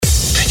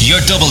Your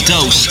double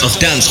dose of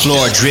dance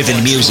floor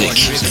driven music.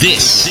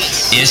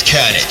 This is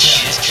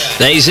Carnage.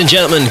 Ladies and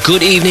gentlemen,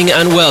 good evening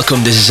and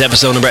welcome. This is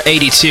episode number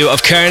 82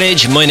 of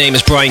Carnage. My name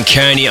is Brian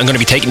Kearney. I'm going to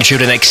be taking you through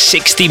the next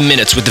 60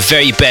 minutes with the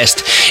very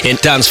best in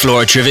dance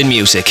floor driven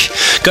music.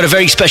 Got a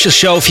very special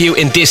show for you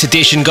in this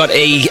edition. Got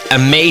a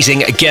amazing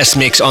guest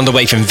mix on the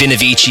way from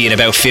Vinovici in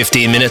about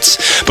 15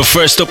 minutes. But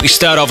first up, we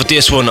start off with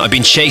this one. I've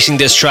been chasing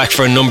this track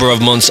for a number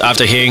of months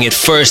after hearing it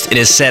first in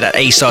a set at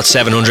ASOT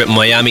 700 in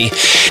Miami.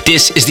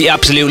 This is the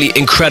absolutely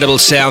incredible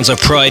sounds of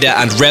Pryda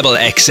and Rebel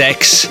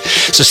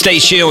XX. So stay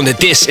tuned.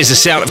 This is the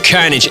sound of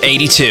Carnage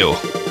 82.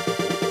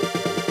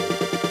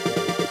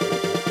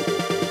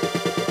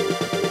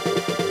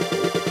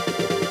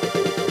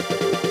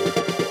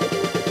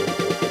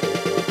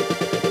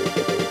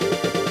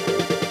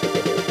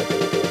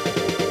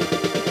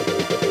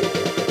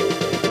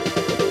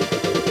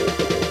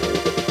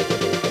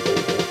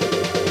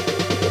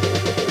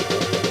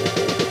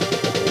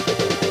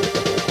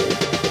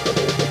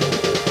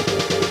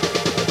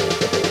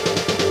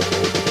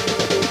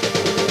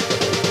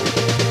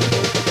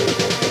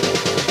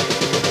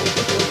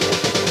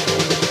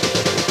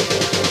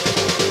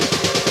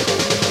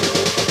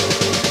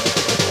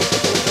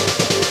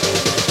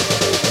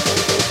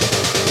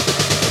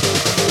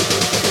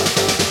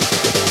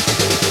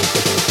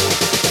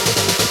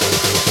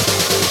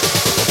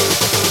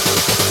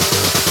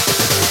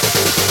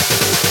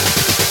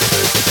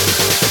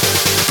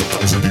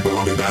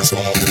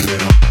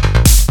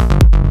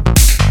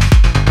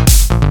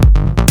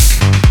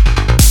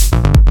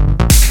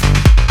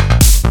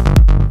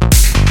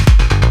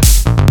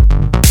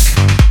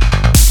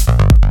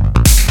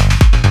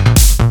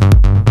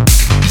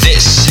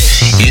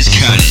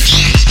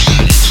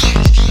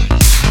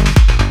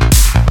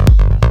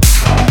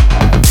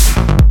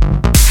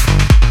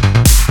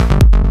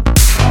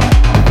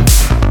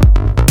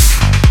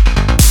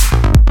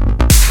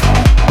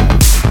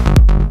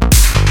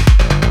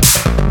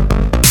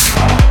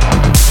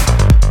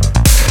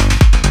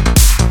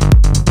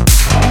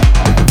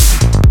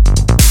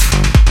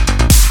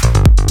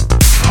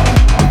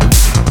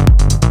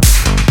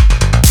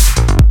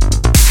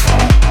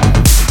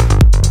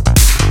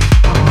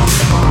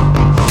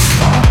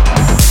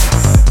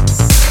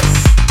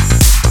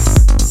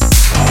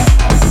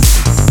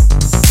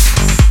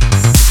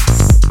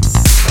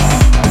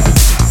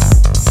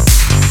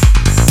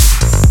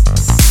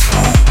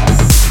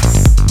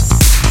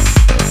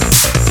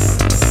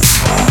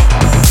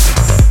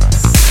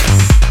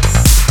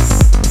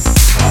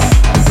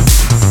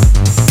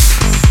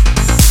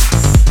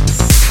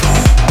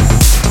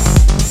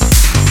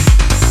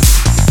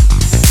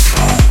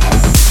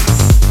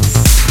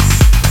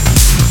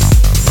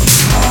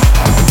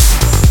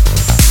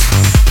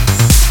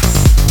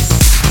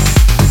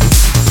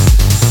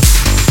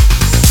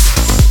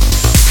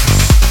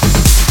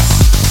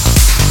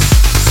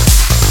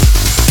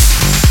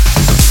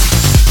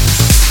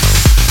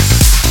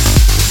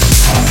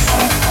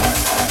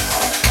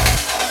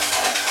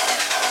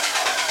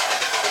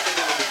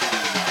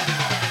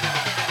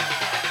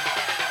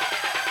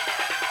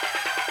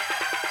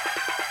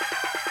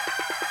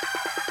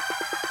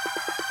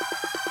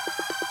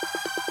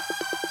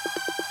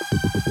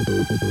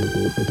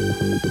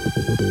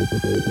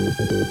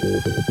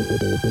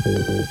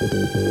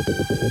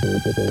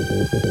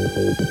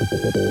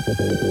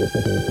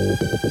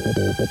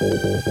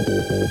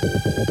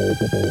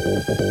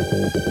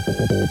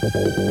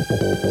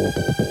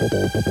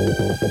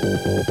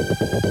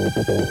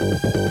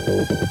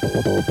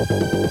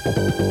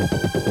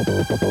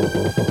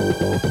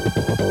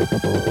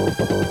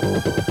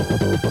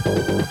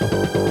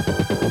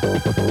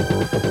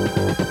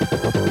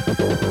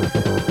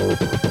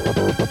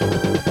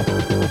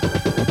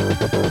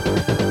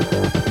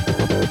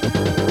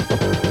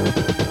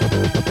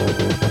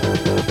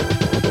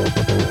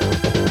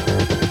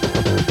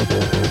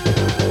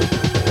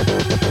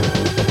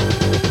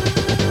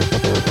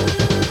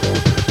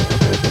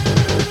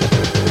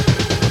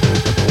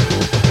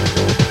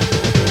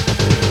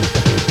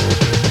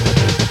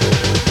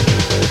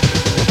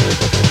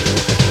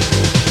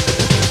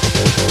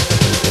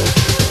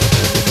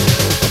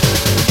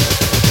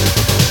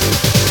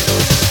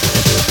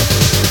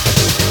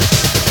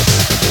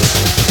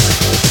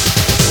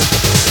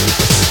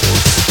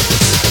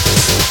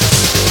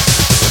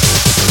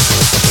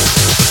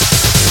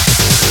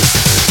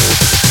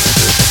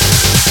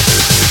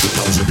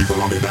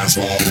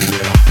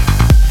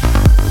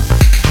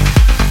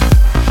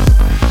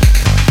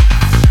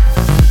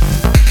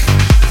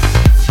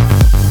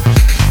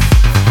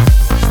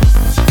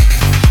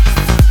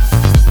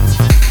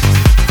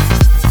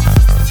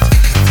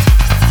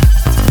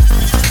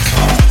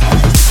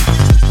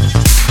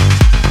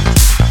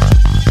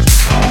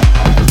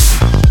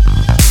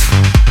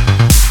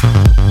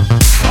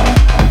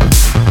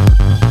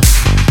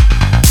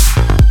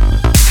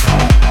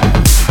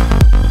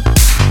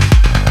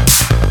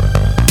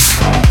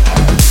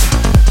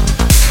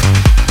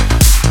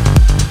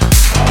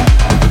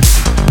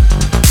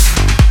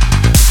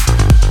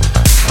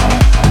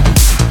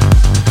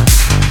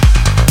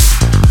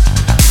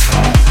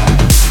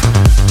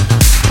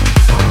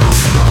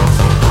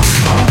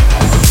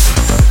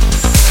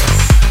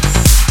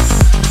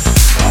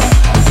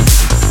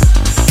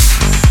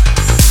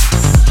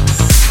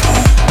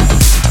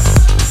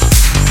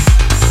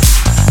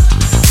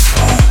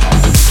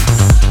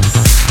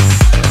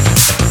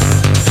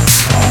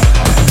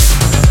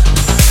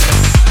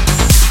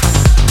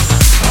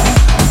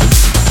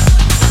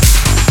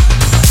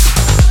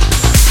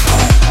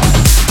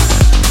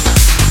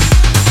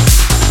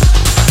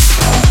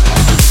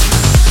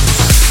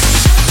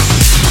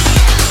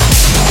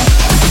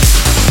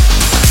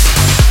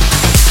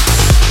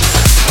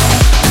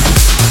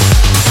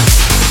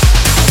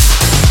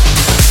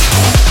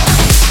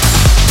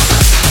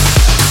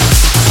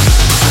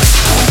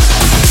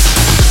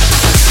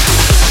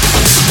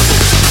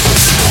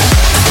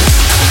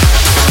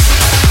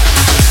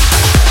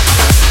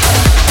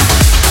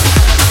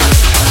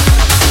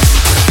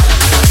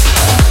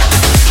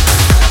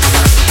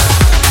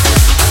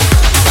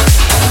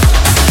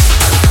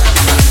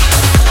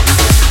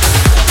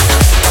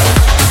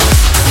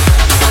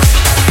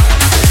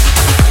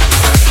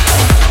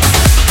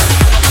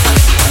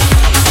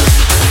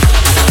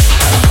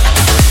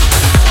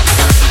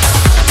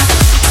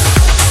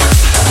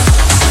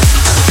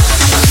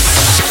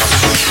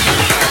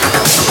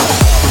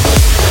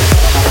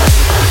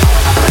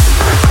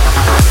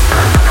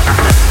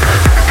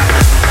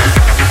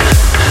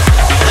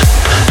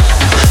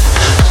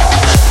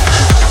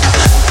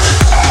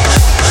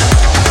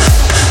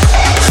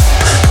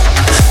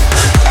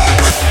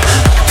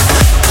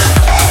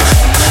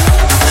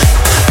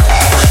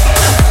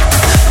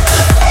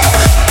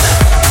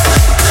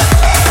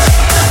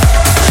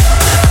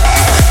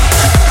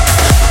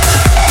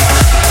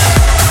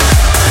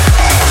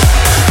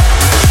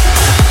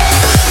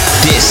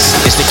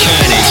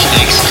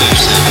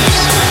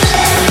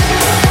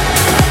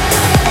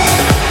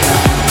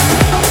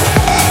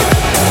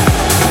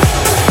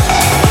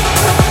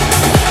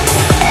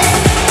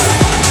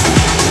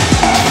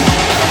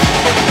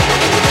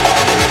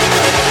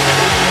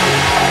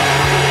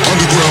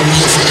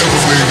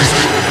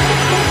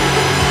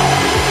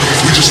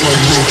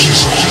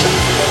 approaches.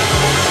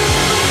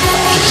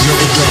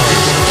 Never die,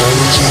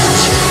 always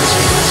live.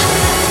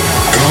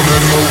 And on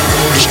that note,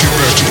 let's get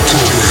back to the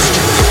program.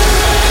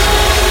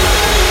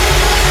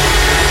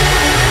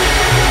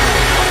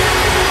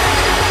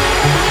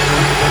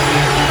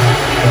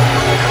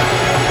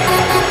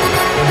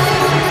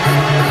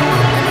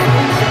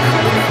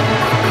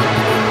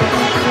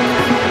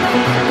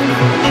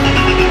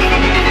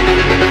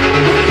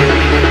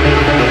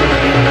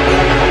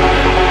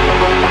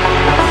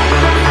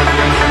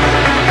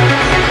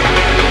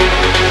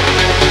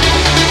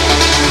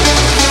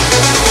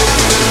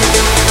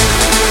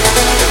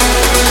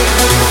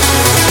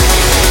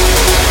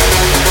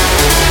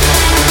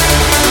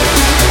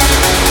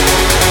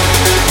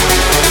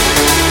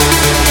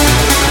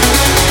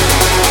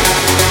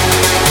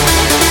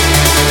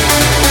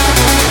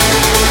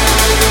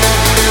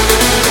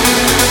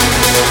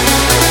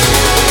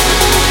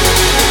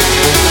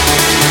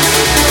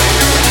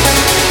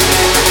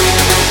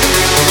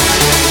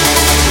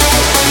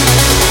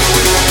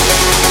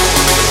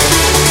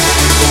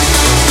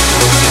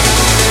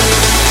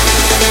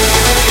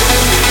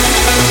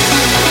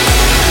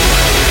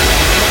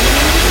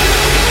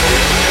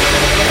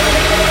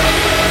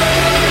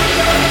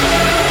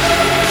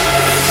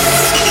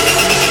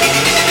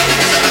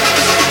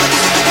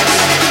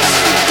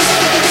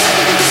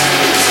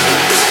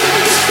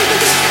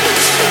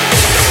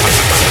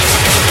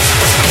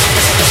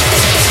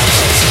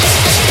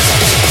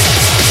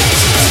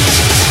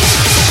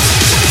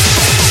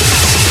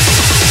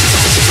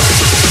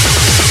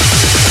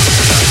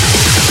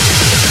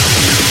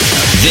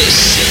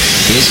 This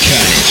is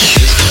Carnage.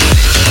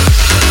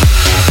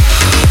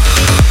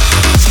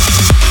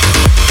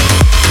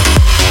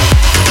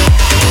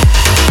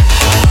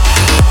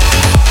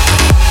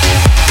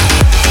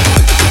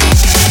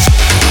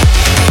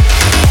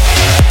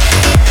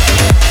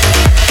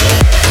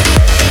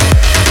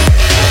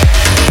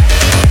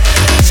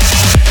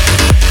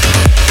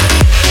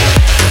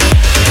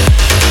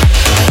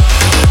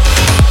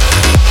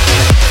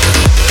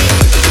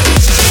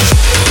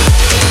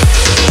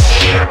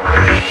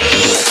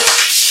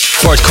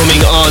 Forthcoming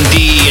on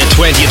the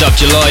 20th of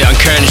July on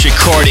Carnage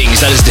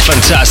Recordings, that is the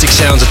fantastic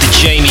sounds of the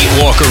Jamie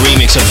Walker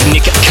remix of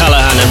Nick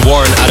Callahan and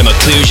Warren Adam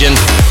Occlusion.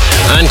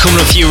 And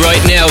coming up for you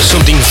right now,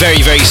 something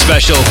very, very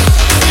special.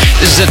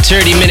 This is a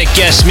 30-minute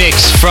guest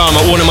mix from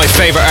one of my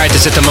favourite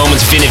artists at the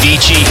moment,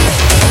 Vinavici.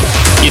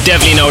 You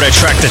definitely know their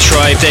track, The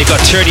Tribe. They've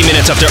got 30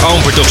 minutes of their own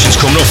productions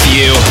coming up for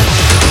you.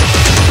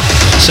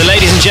 So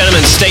ladies and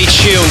gentlemen, stay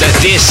tuned that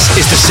this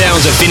is the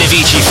sounds of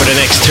Vinavici for the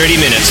next 30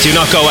 minutes. Do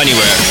not go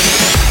anywhere.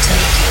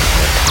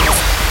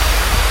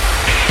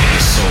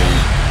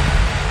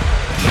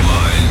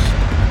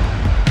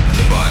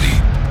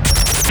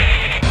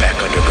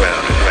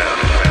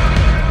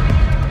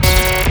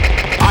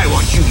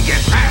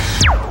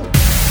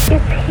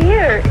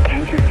 Here,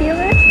 can't you feel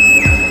it?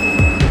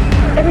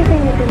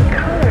 Everything is in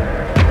color.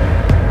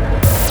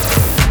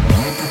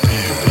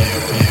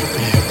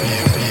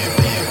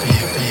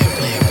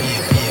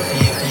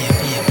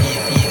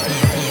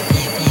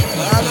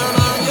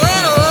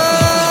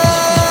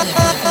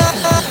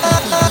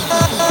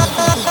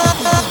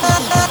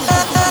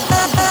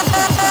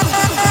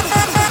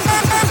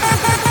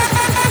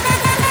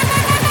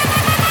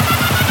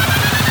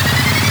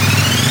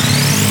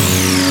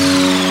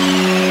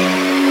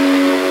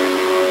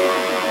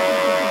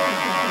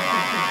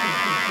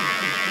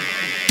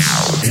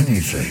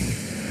 Anything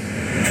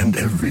and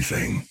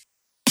everything.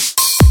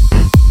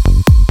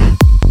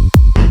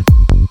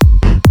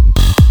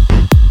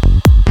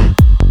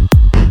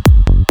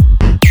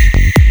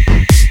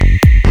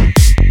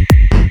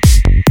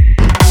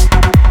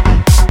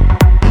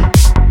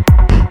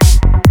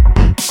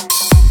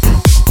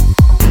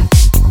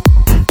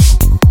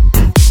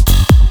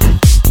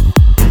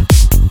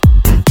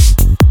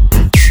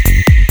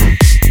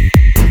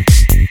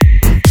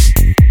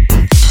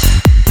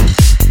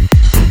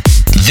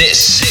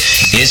 This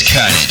is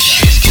Carnage.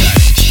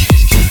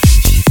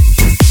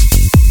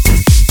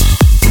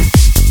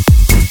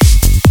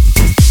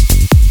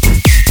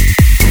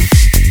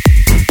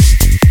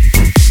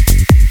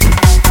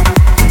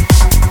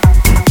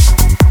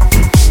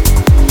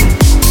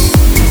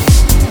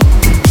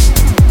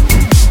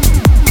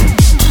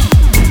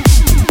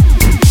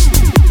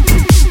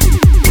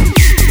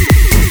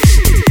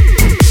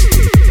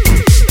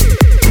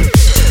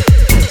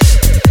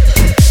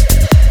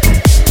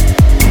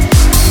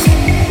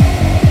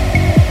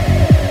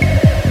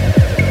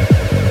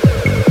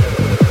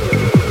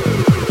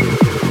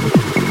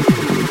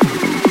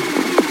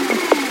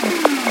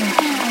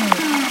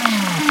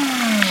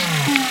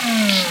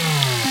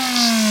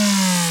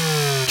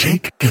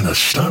 Take an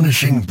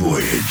astonishing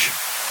voyage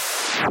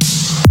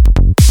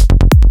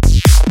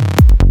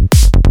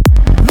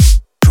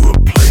to a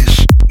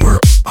place where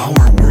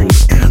our world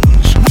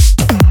ends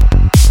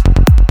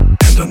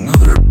and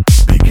another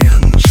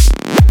begins.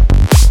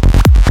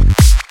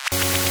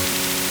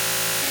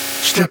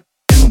 Step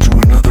into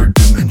another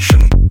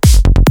dimension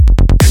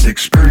and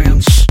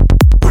experience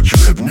what you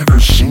have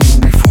never seen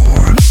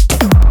before.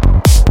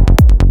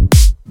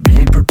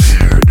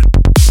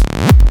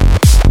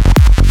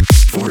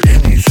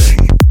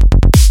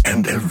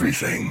 and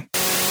everything.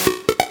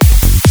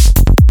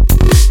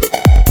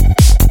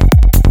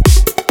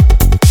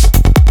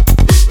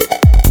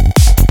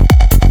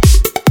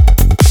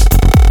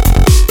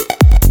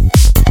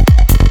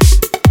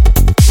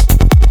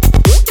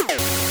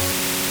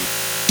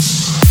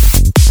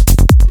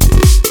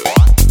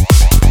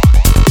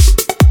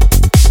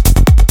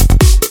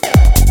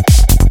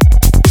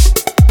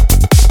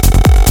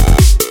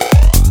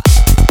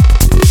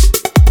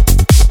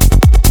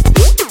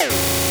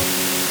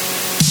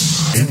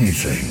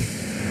 Anything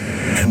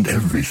and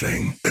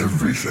everything,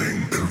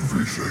 everything,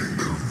 everything,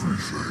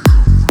 everything.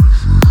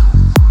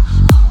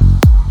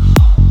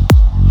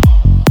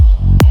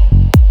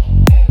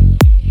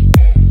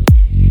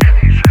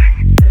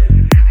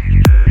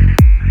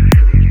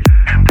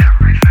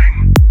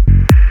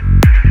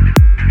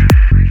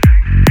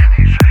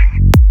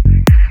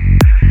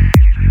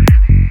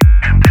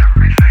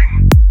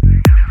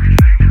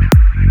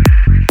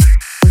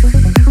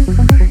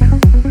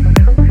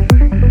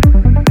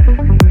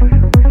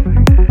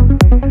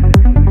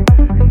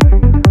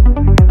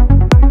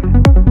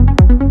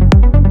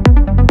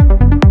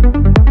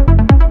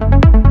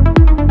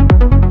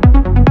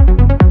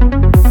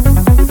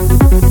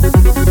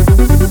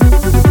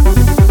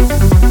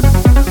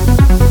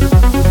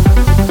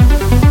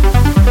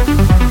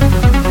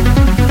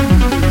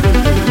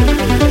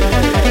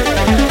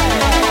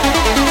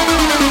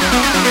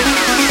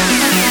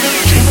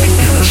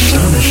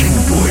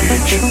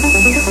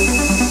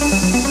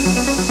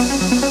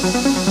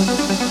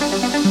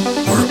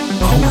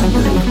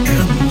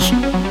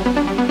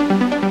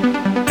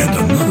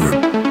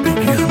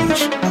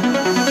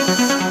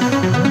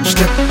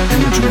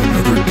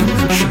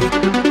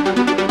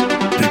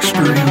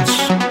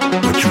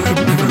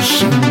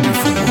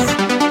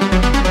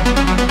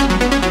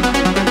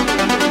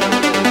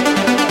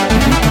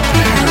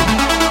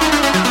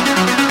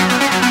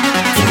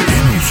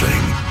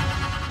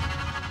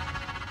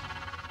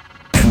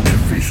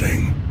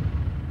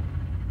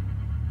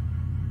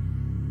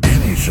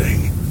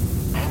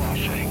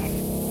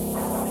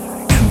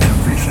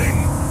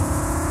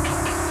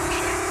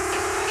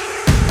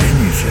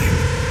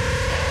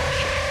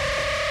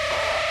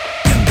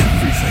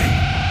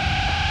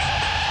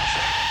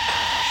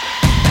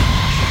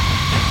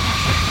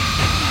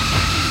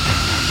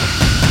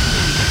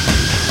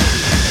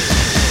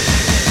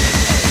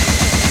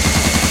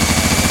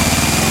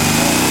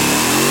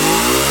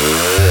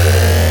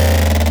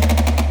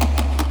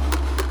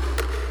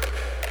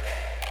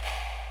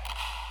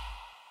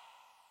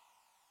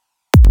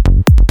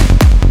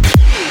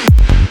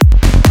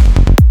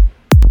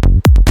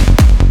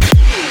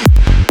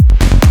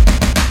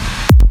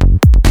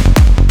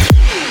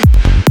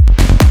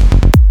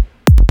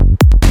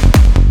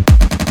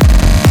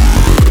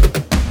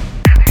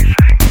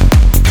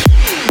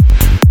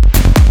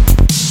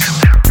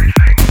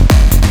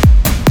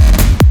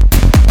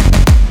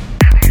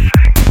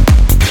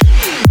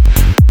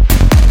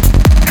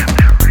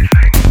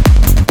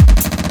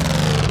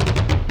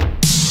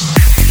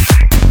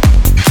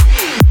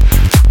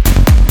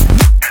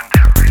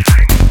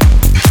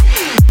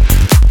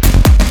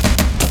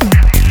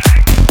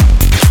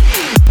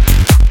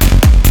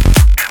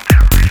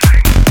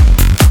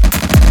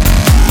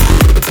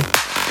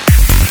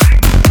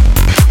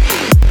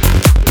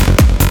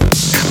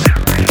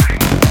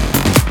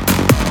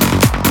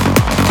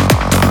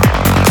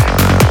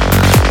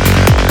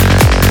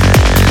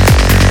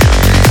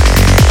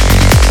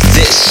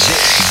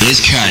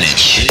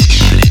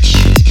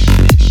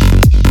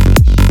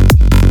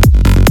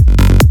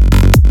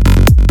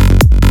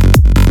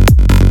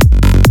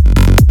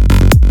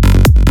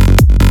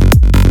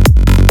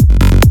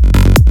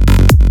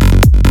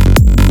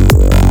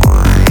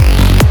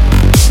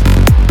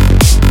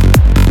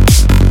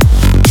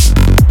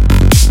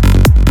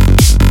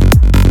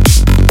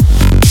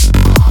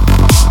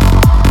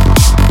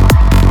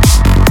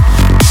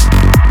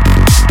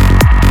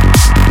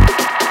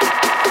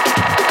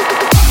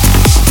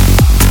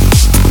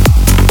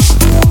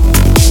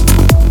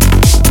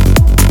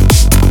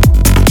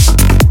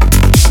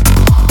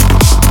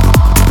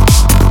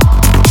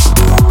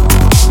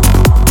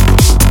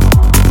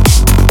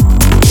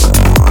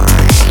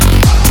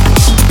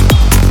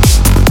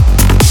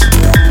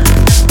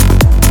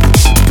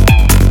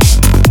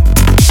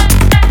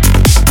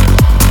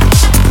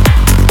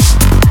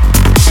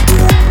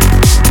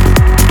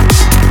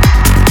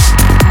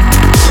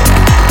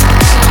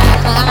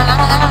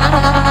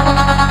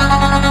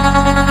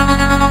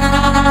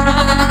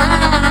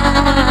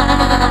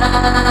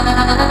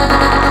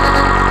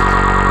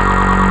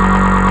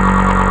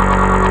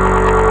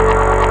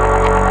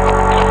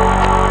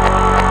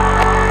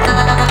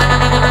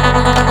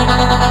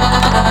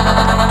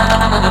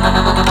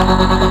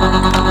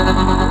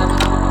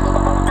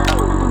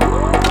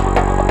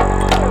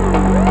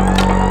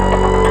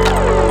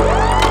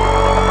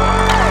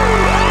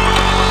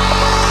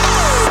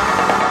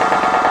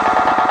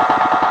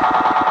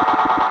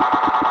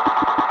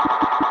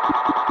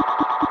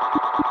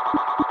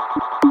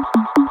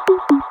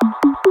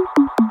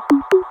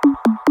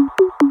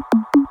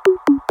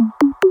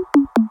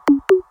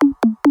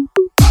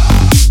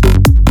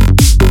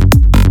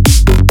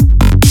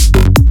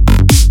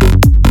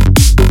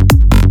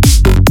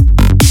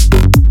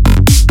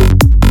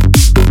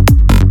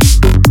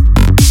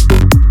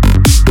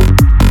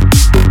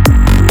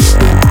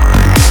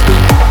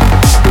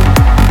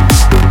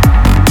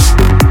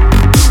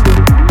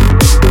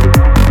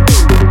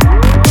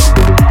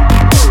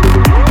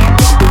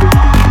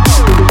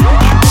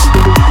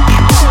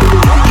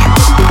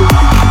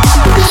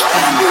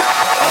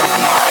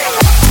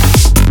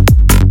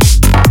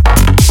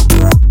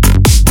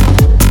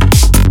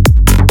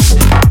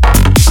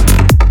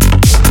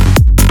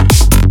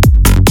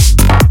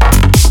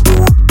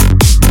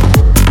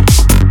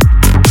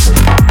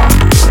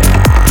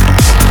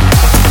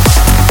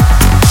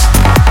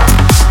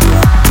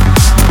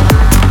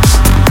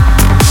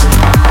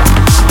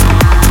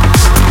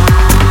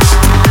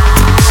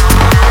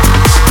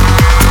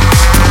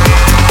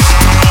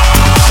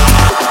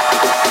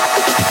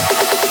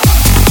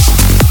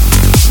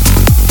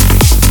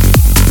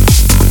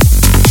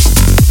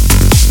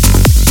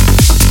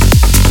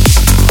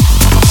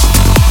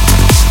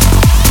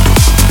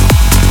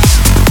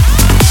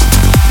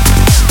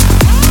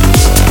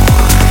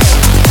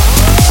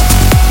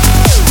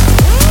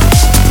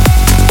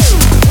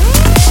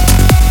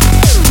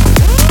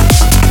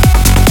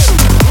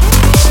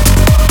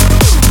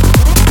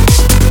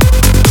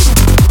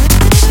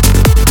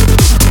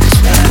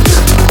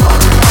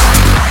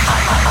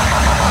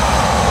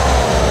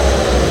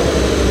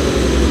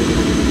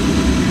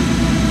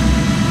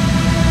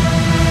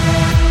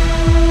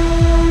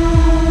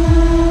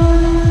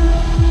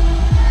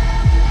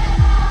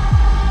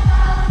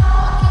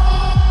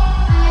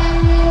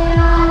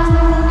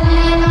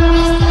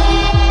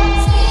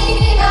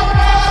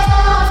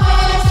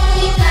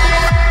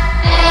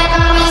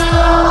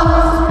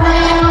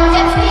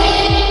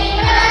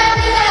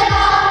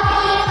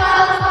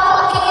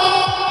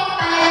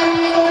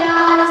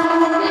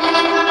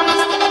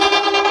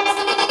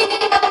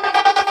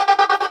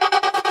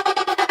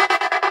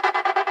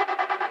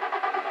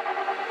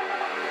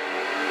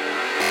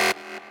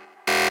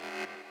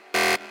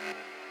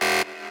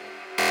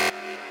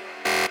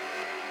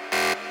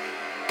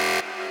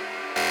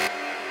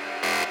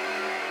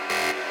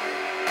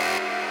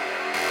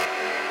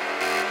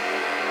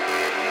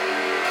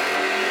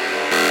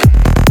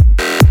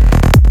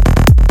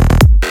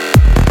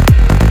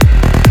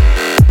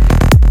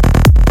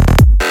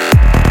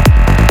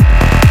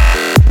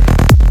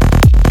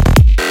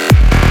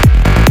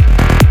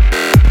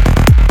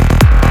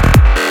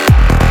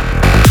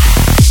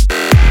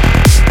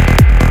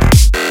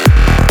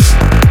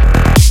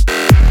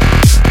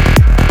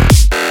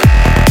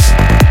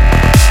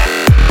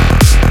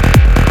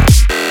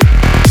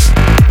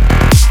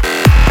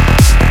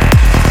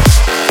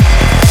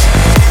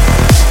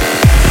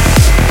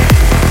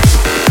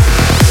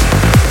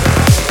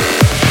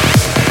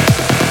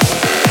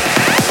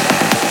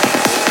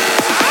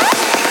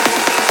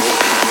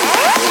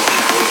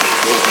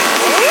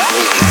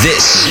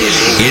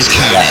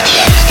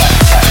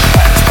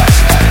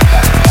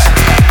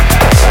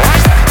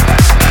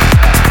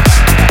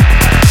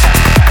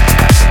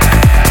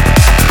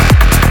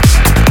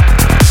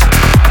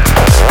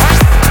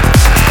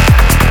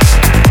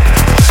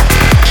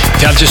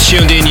 just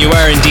tuned in, you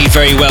are indeed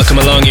very welcome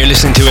along. You're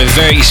listening to a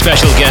very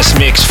special guest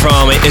mix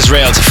from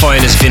Israel's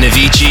finest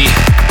Vinavici.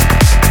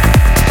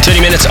 20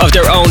 minutes of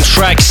their own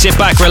track. Sit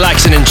back,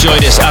 relax and enjoy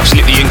this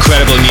absolutely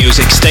incredible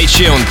music. Stay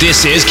tuned,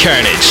 this is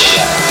Carnage.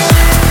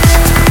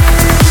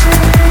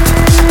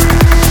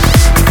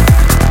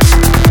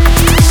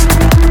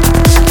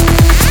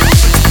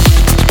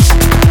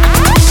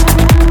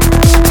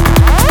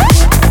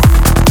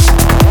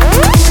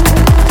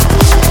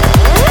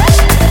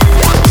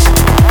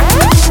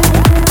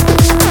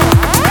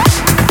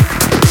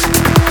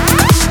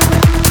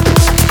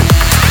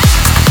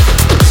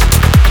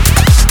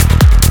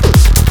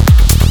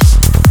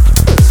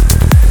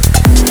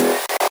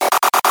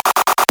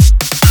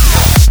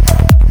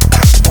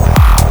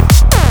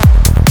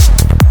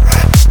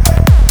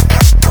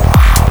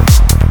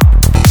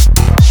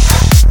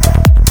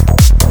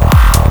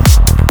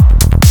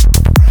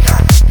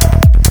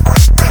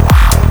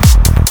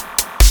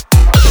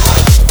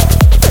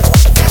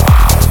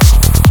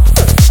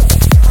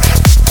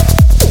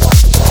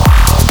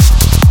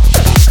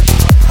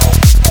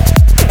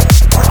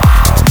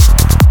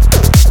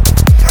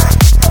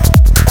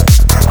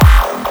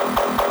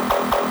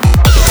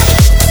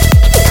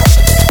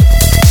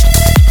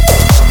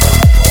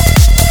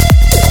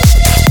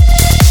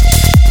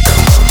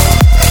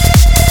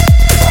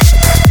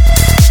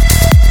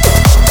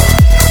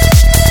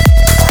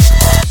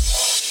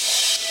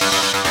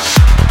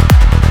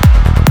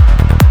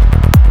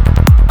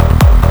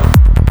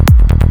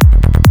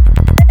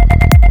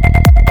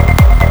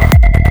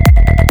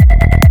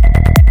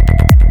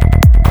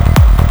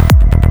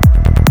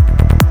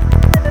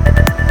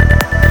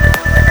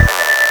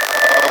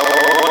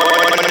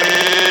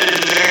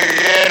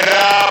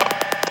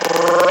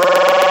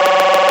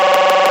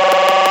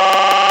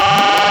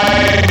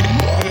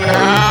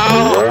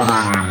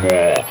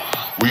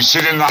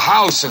 Sit in the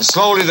house, and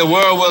slowly the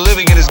world we're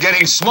living in is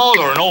getting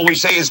smaller, and all we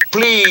say is,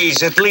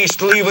 please, at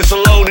least leave us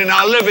alone in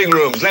our living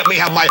rooms. Let me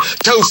have my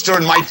toaster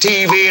and my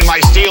TV and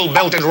my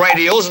steel-belted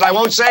radios, and I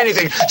won't say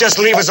anything. Just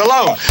leave us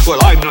alone. Well,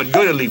 I'm not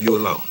going to leave you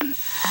alone.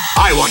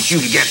 I want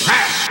you to get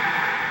mad.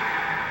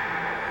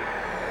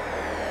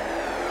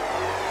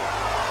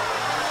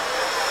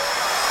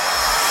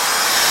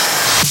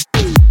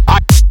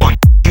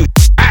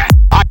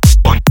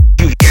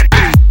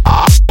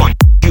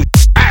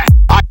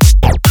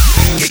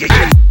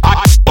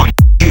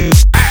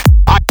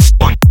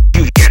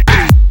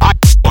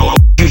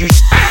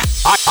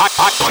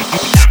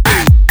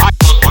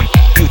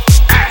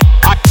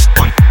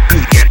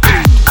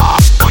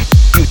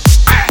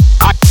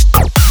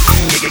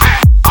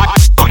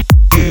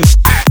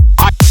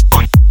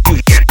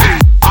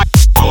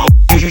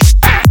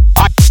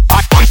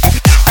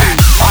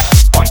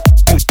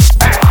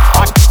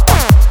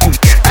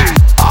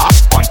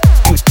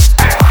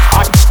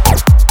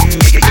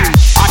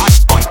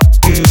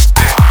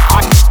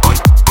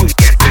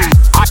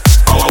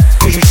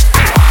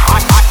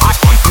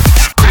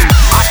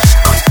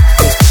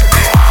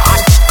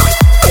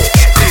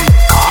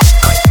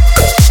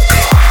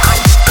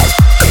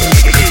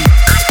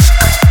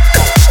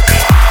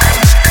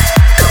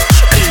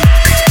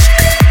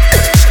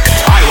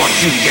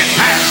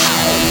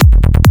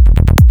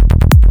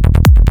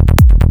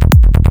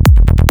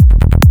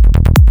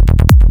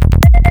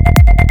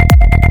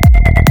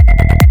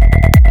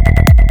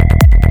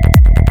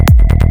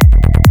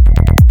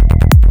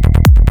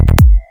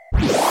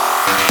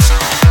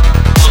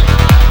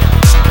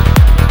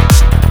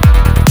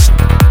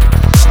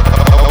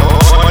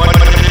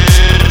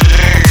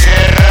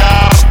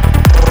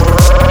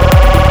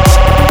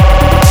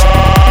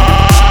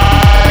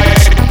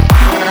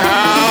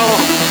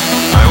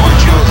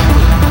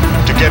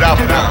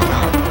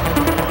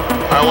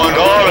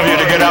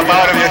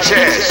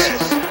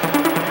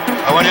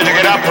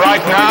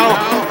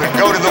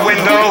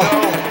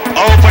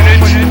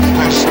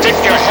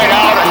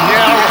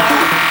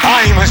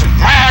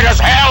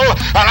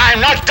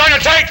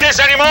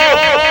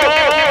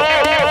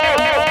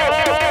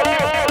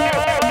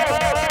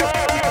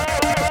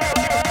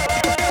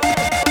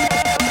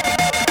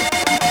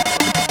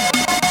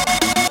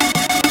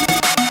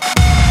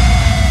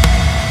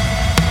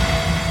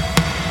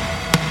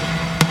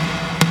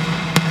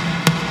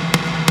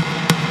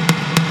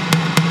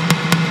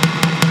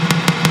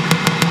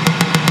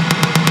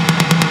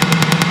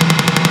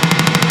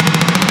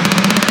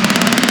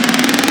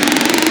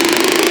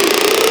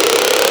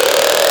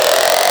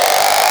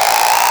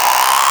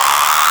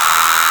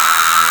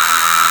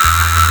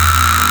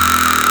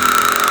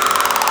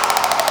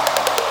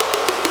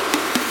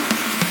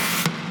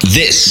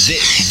 This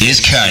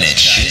is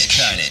Carnage.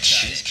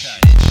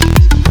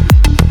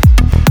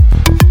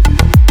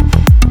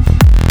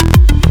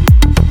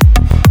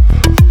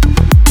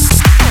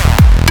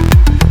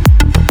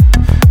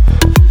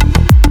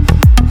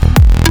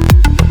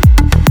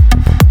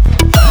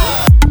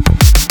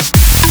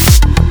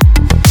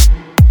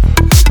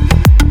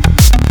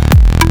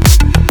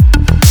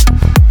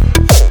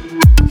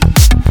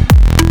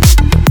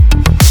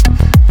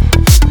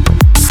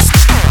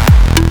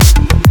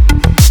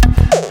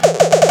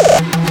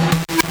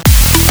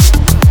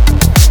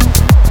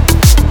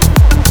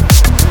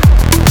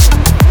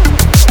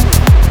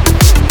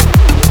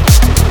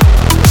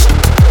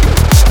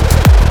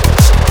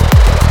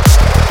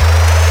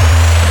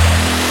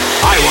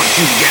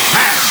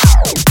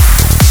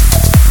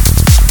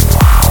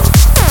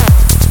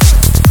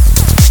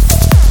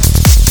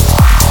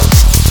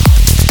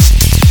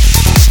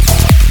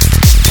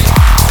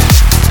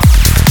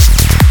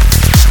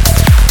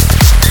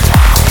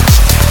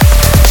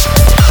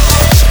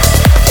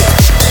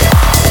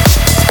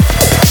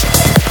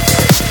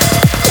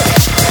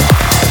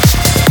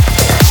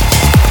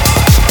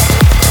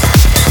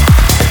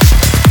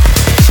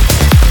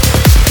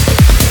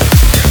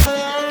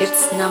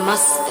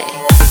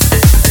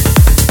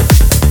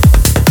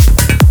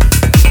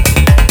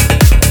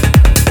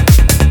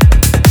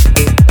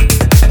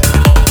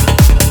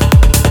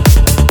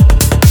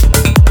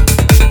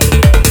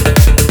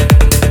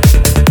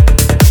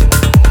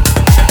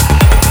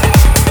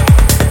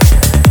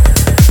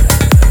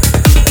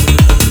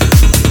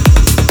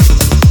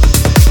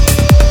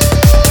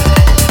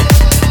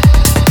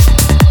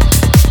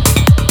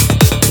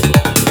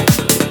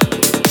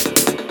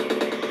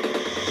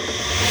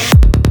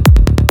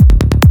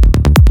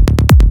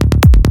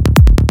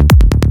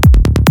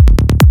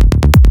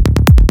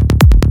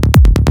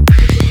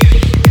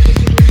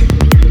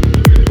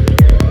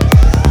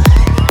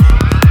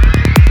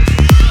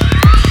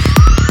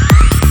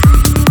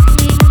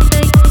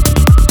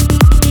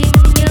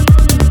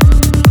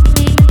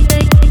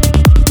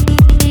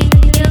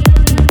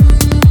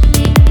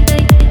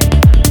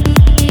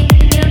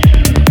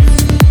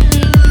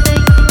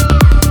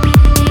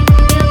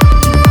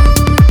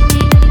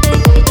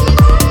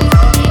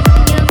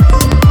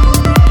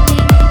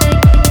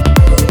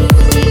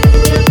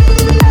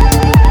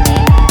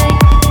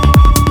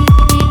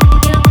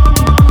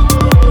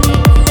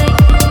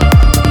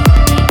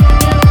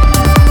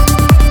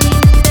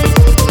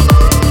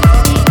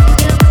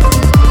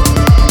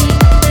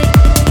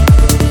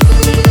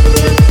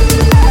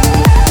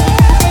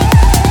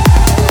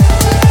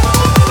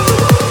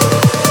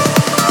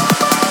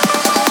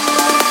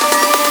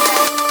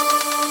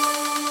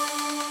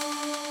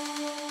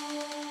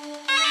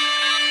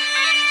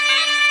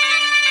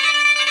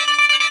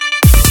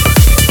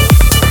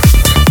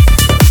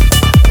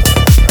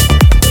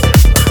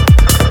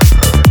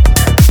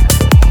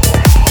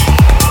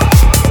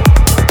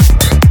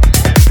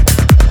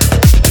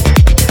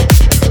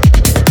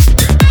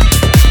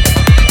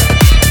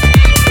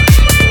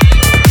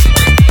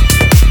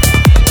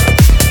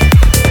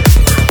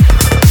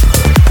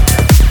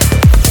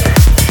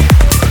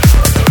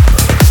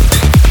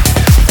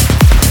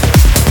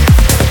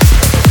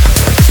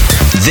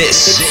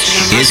 This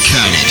is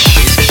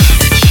Carnage.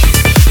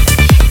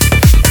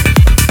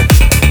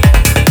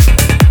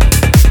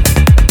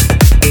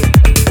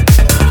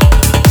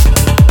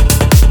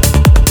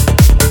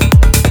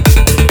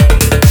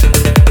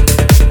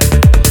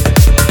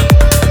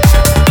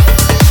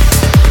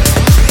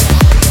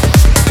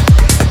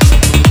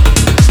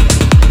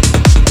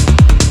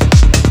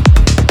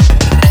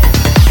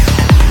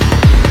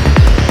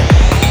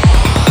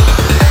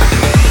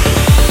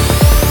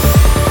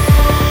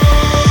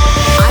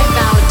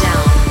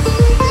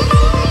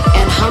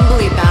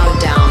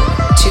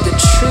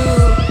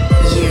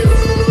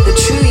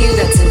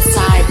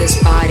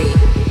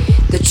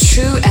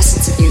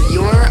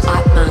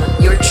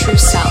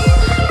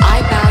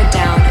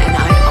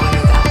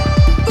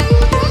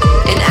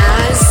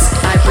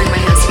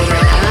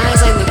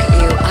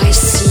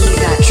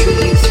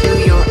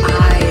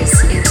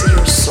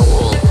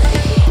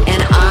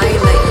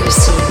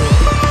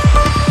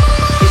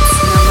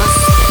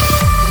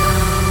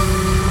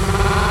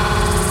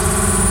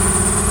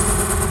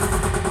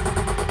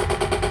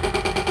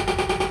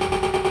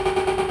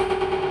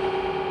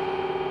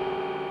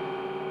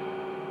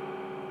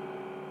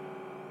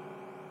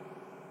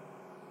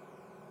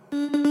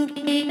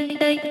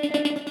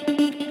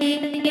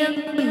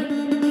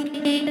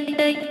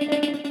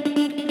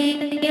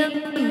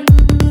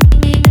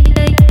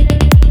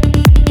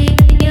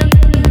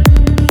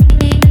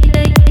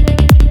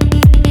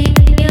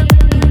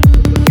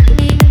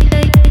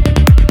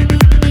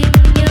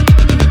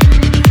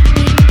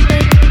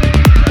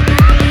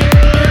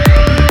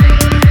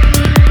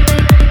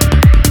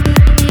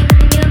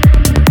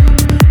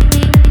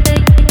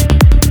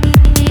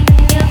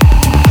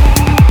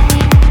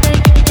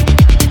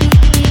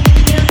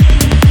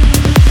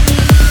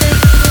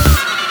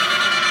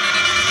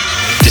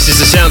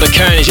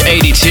 Carnage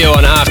 82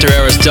 on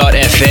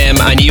AfterHours.fm,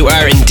 and you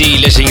are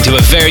indeed listening to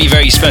a very,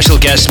 very special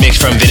guest mix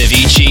from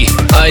Vinovici.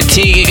 I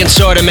think you can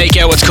sort of make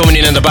out what's coming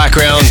in the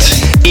background.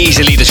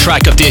 Easily the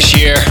track of this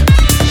year.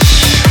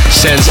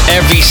 Sends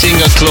every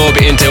single club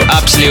into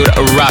absolute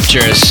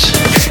raptures.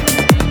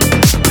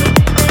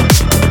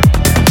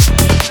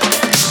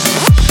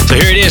 So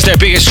here it is, their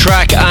biggest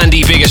track and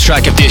the biggest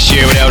track of this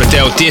year, without a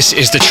doubt. This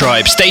is The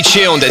Tribe. Stay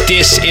tuned,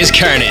 this is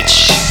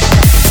Carnage.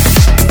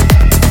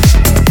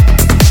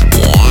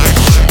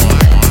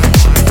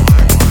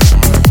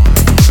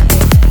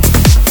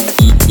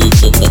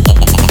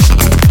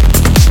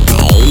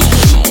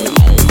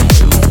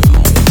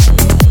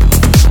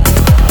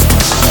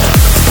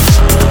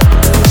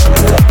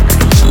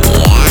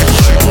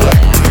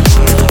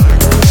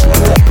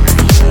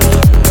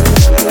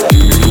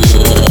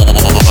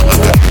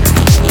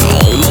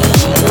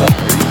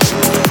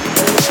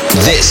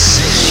 This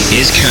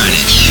is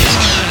Carnage.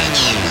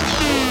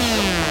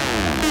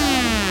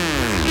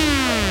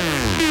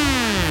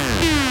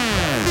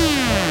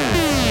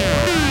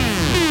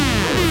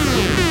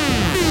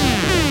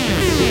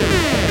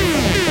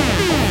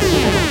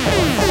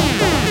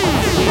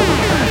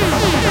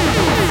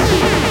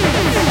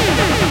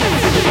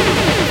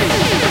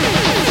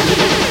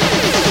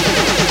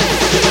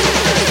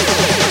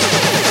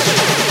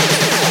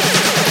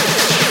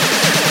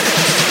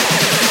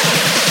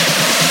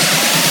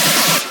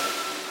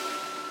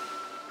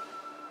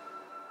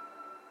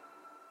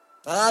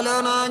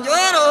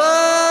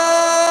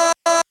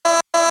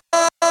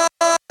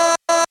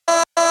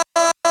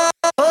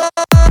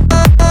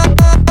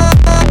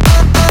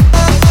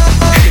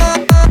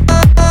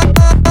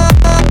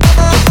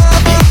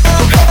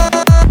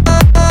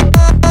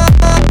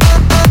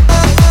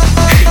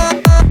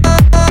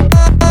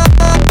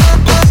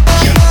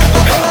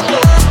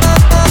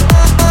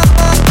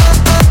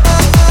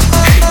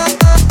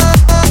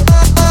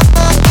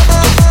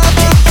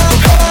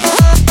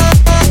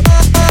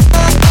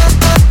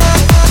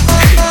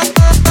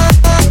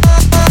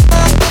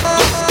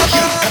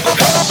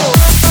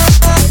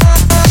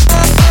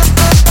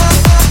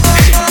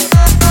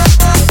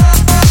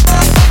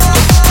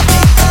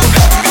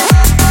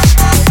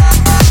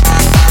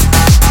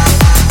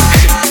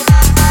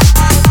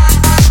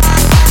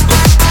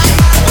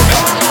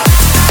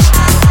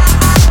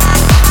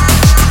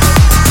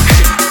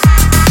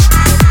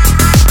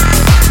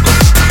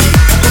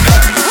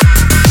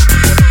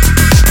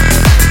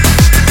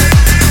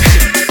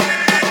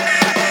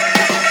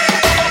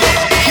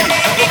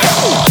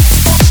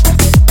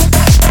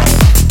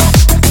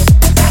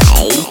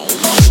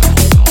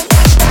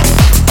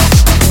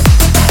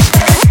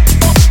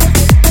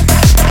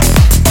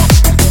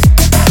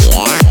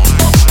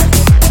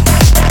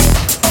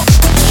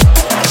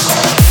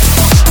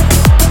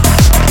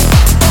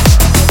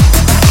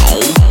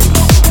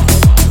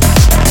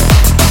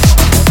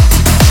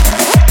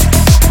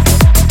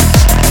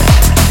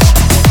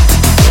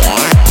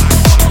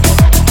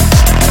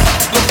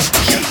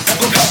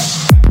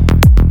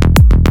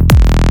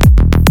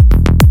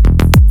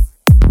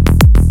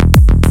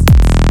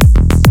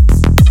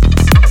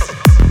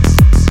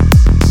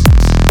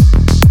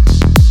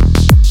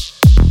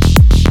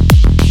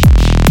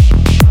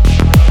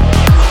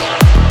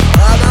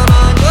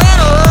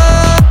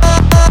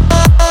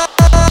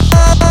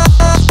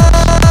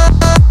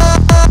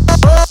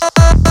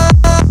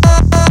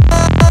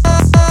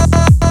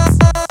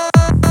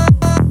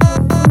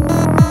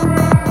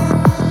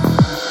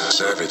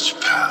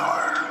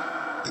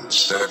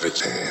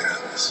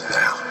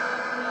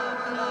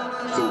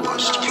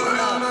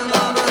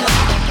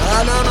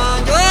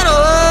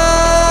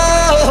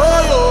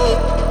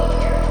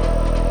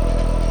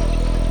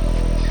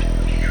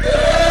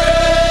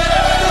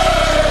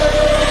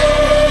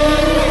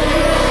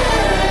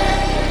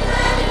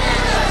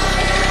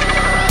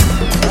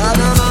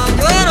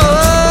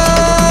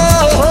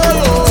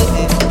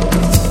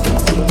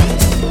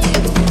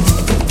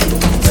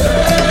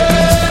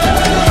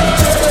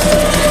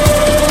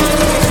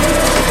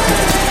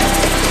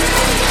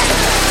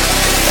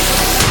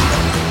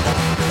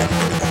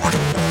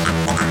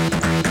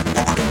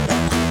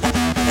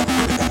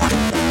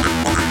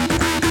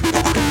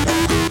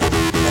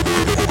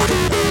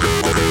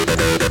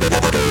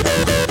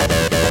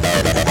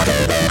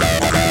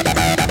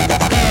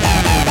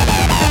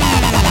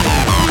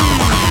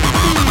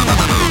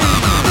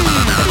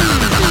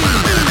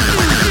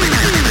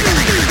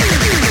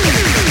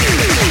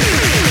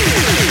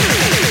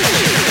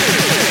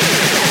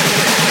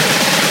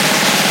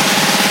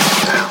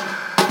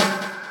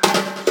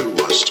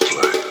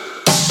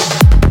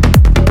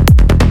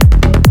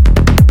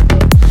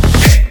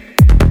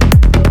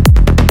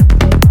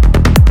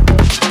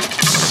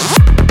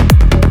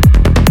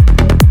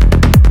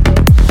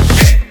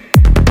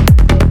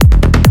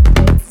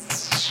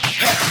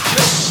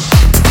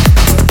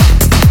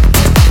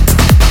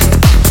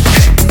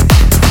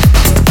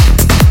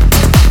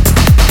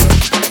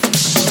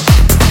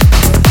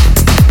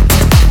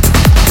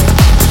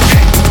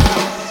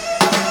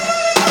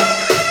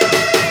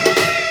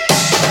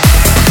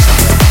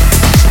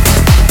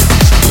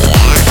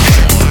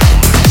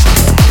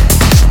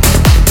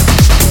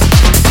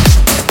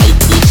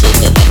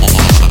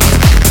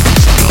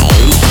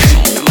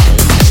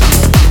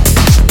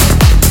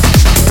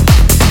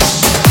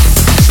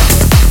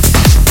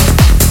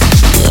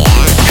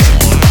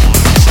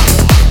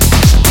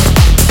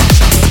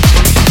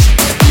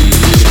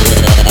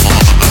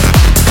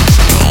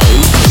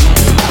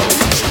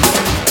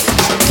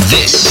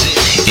 This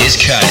is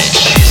Carnage.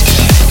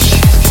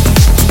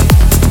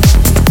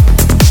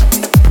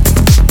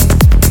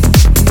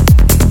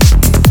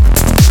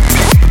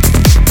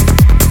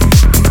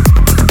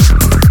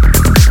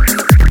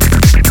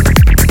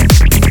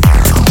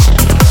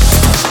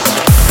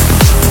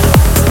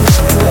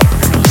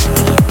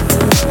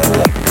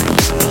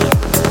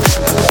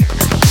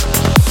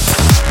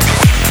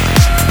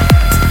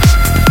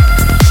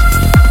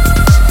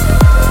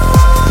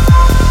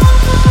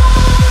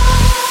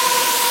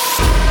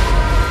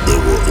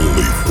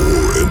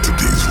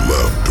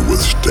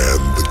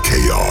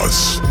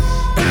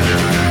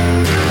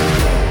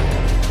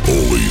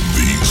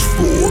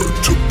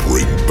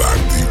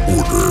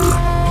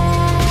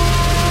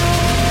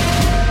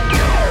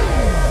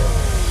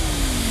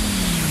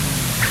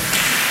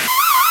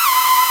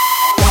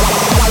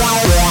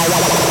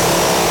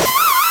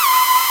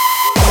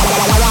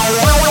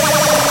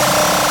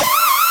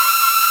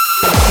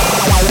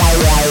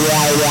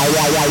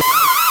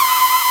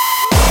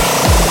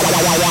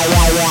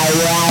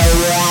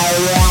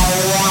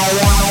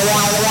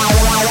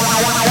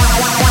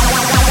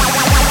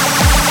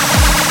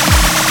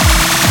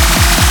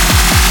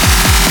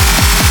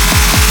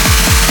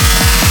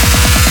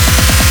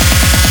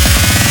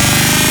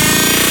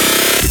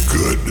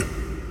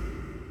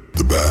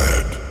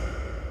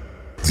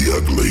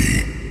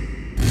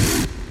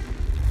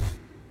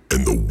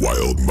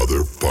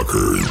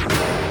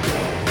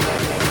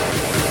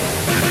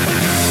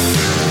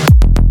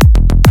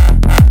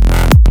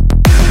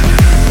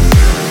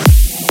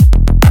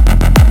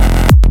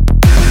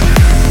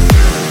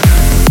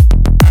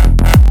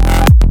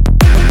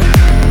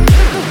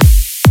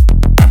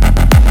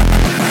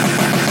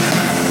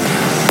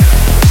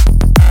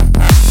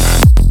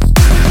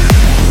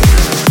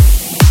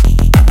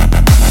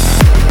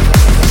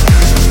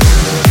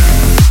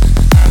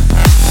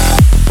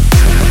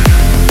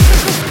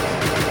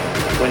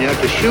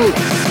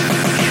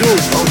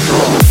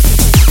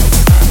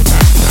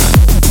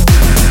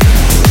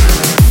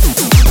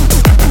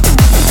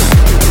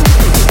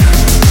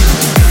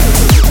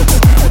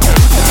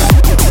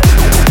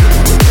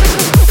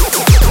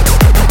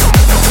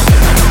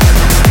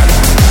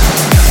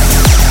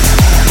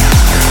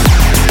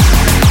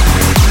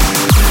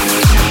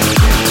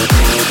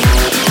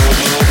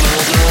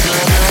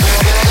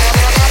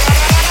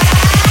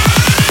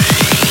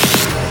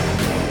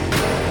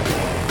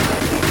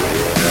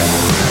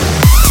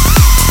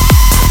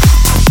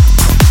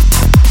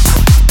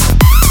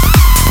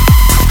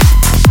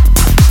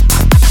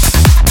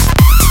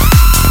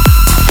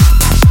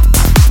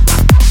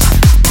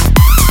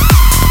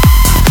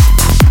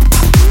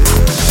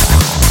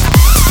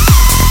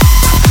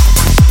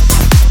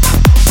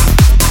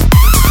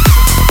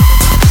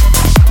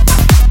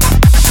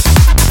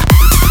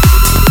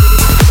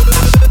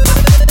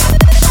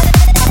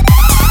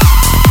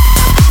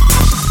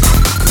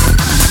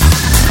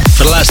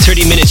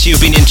 You've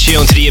been in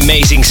tune to the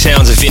amazing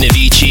sounds of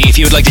Vinavici. If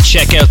you would like to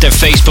check out their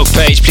Facebook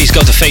page, please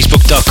go to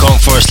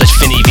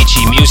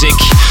facebook.com/Vinavici Music,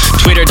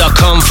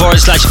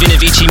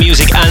 twitter.com/Vinavici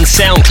Music, and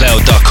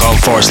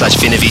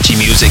soundcloud.com/Vinavici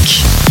Music.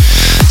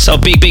 So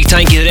big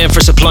thank you to them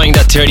for supplying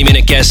that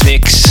 30-minute guest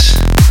mix.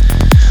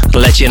 I'll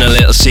let you in a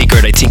little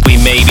secret. I think we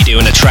may be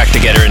doing a track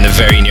together in the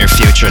very near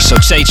future, so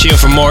stay tuned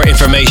for more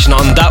information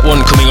on that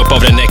one coming up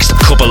over the next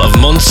couple of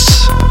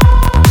months.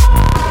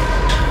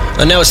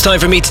 And now it's time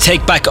for me to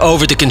take back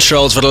over the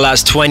controls for the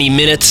last 20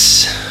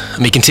 minutes.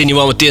 And we continue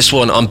on with this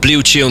one on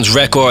Blue Tunes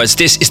Records.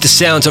 This is the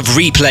sounds of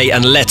Replay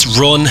and Let's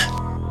Run.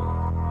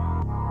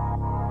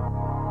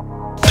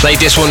 Played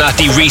this one at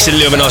the recent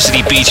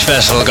Luminosity Beach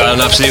Festival. Got an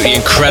absolutely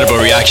incredible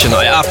reaction.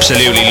 I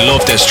absolutely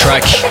love this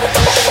track.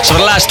 So for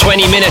the last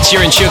 20 minutes,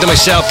 you're in tune to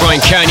myself, Brian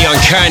Kearney, on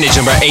Carnage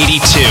number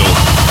 82.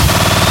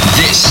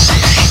 This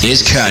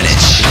is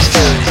Carnage.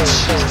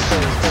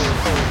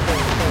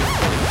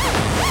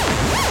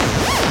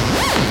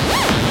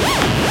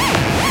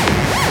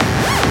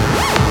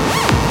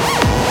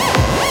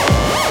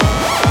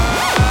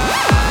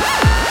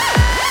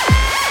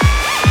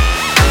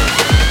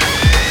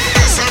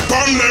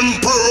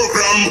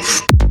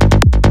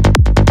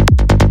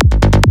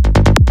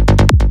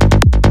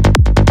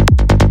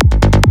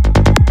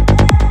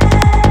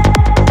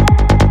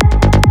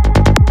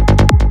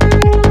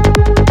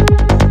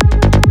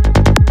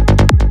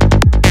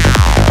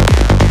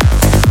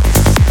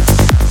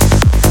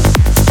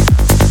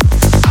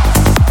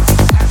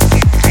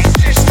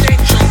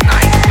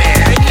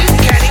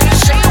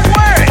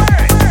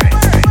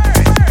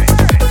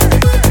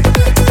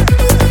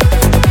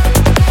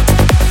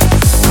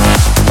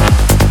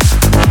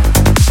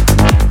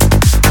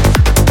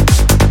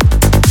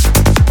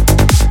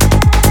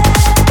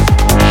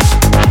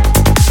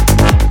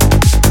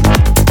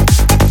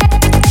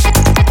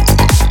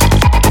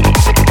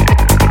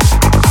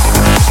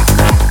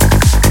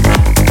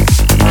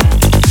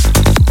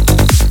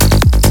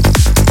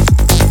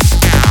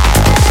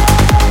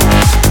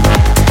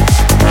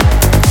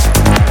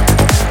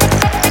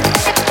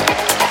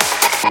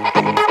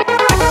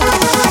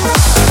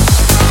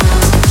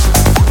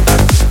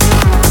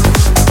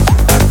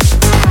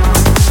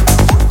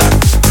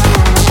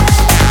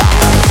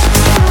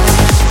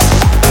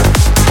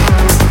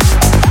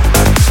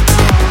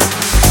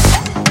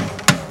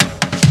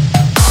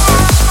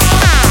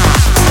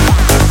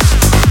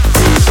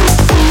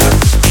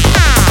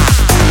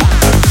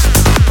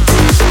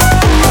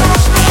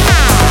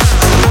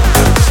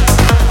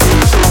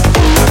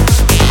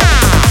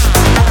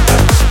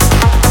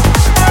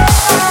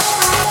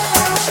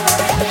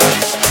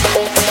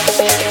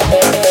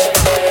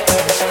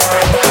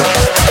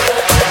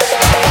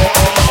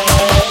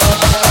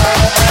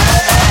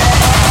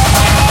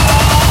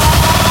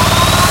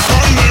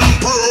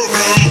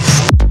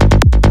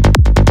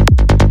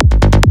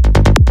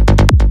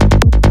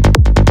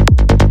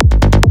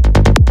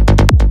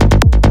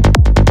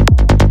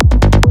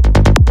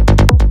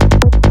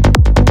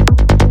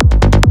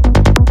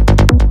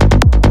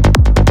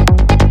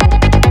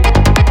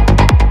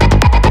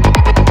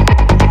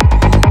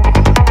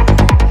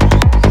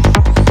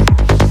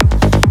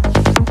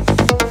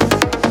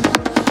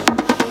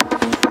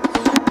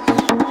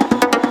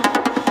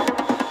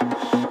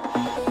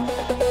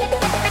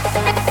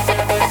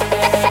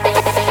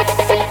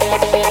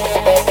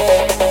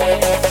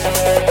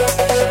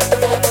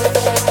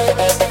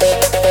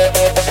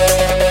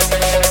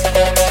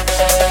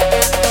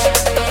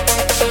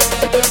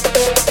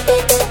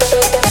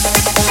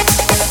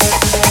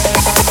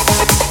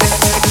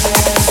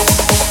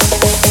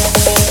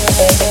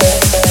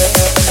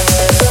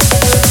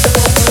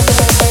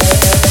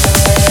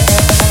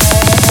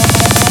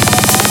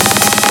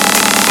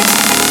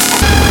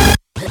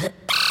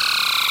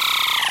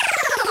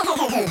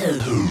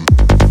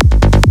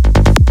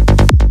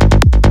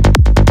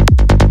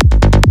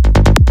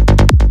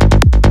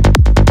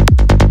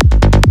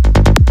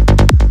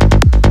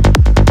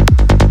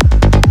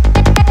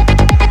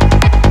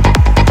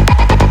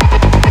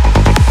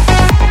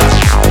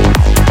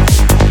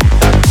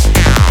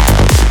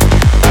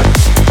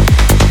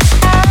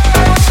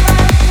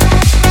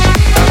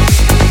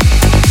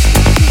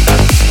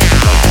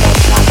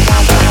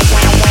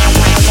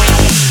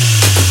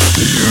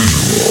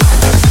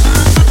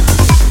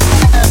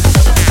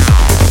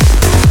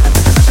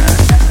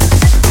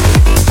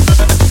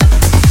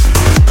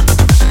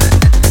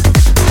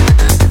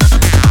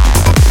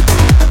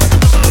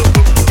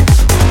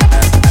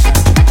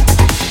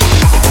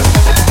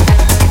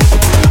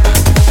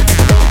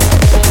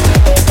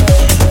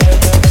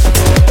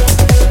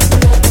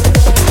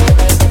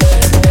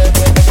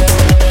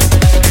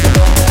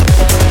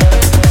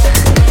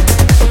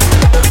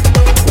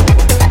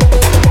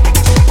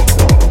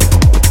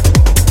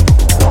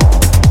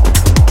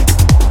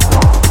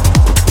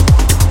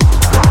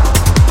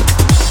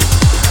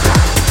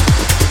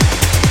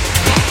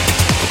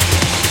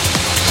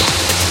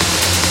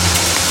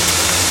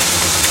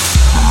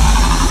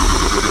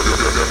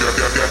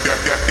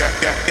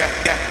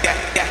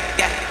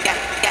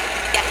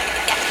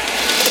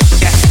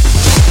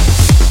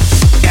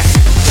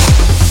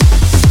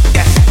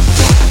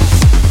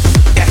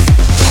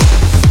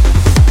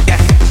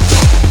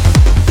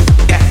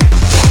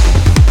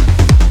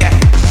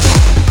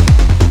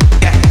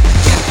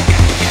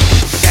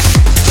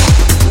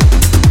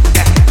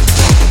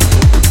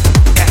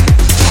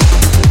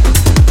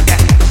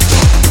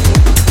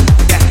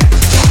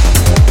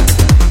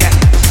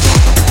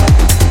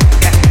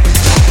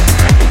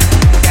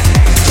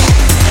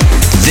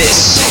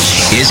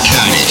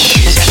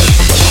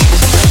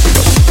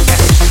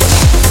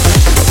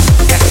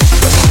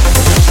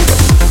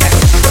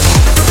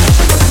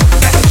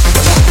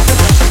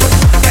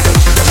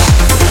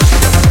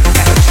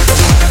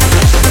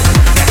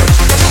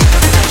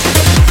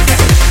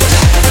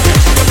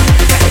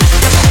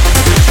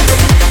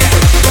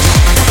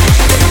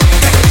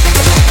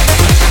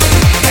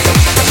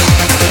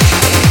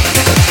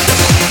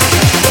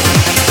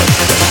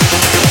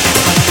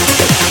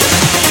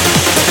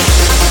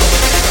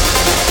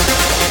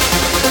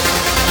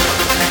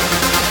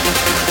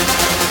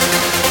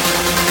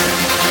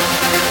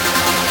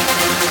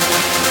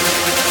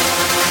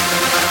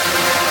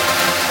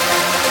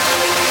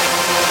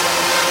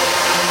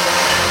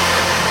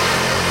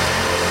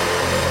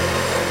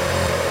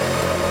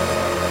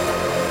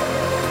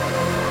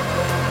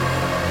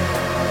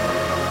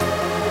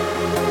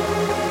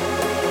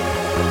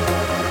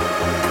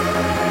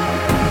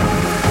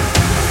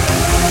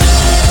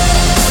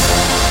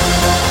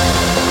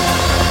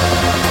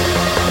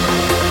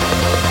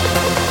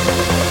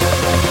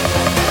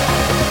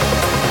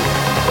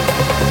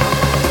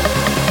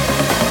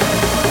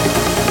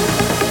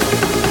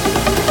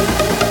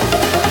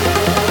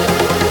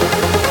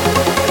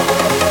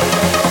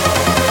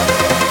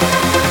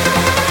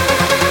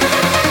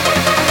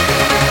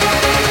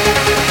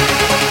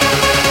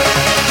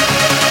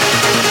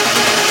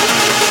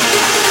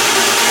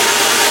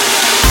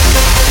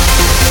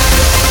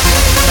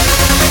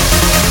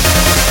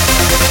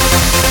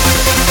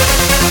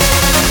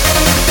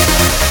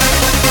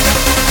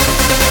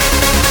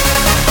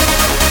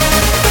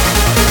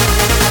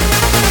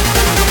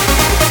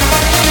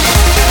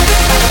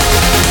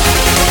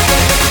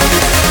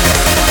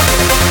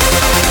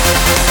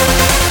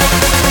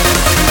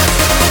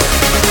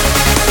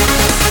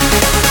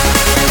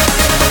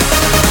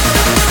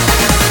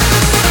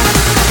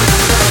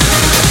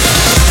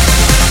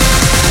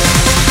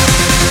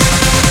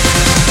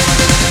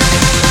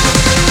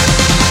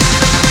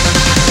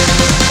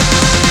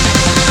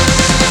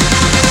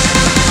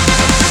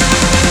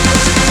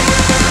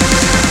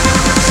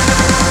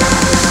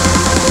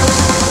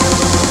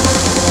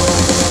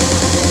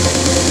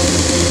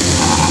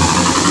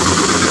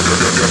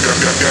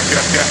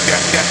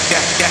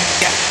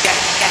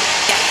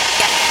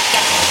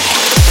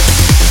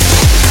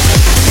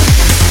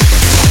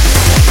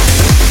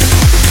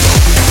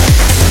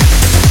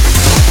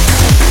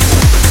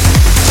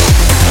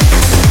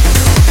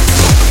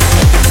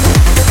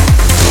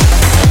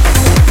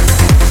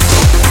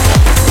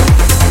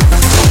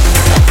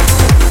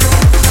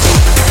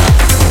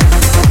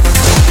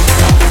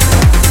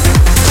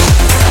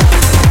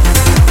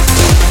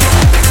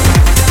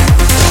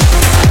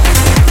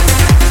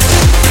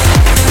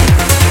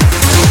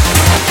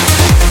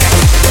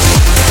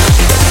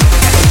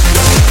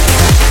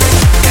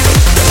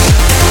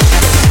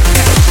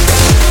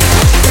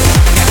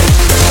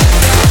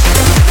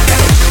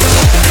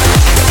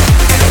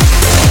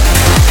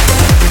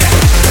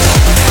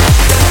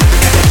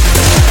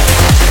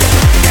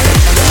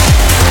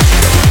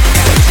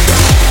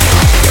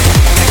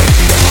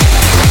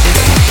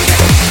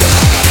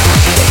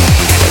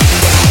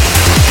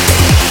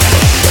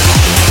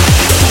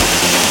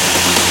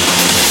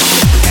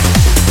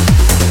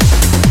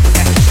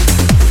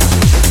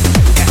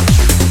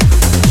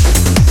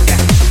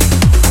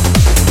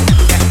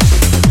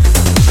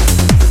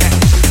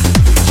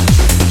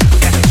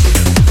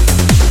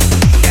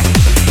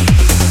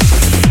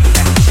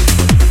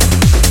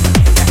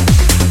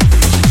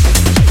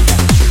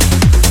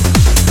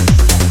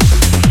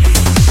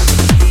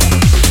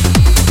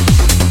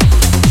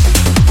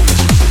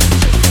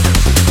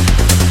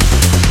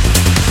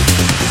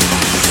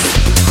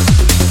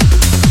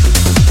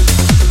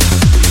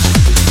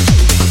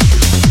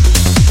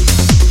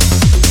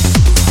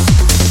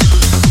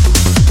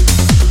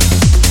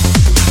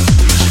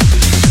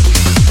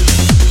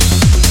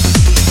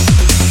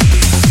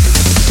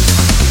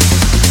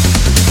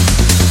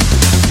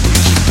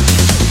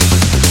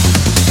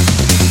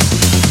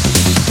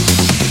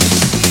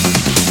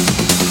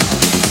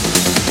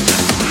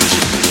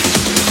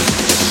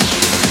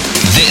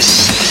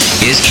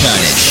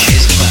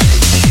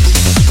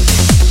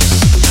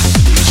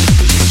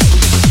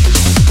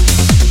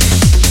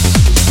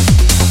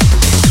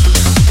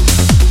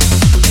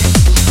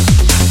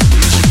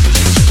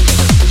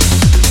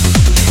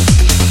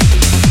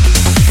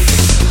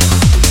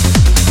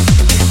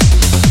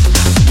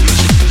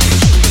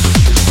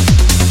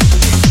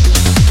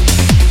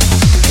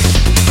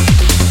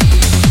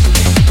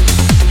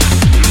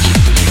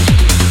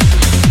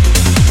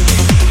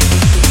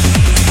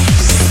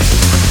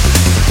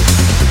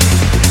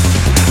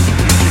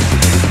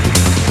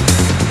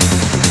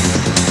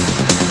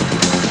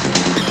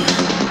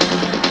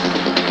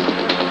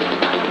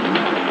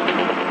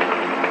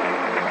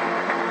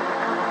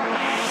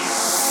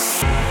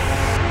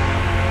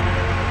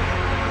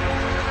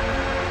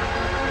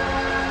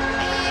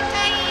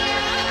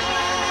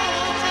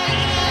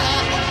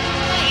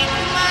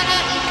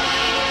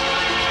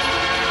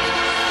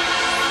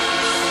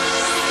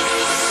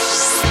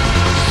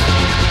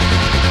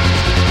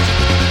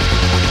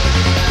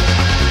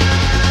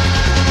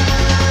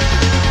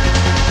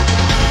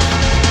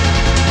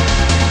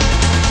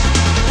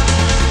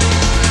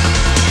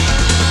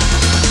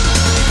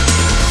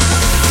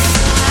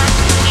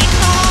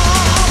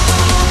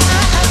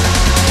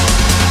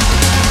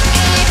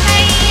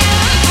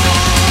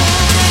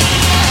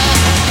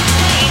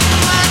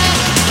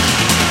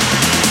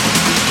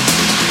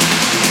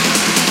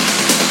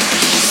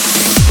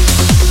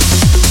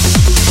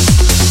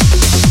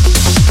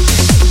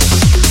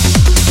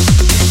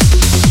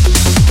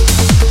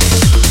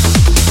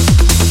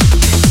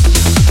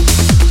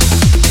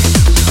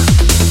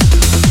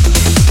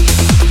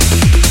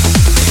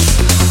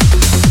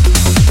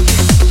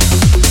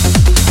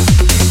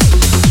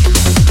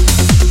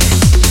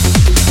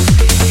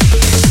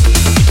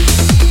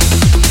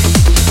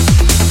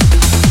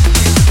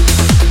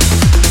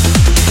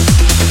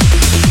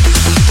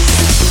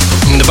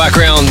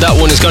 background. That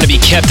one is going to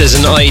be kept as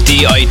an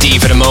ID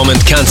for the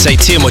moment. Can't say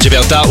too much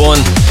about that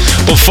one.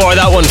 Before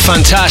that one,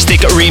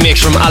 fantastic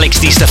remix from Alex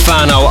Di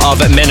Stefano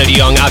of Men of the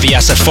Young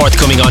Aviasa,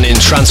 forthcoming on In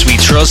Trance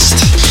We Trust.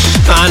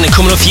 And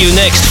coming up for you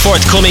next,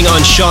 forthcoming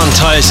on Sean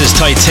Tyas'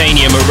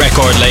 Titanium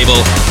record label.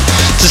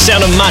 It's the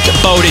sound of Matt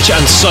Bowditch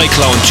and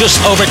Cyclone. Just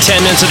over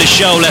 10 minutes of the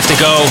show left to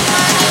go.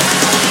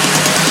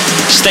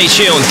 Stay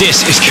tuned,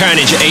 this is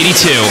Carnage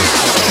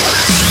 82.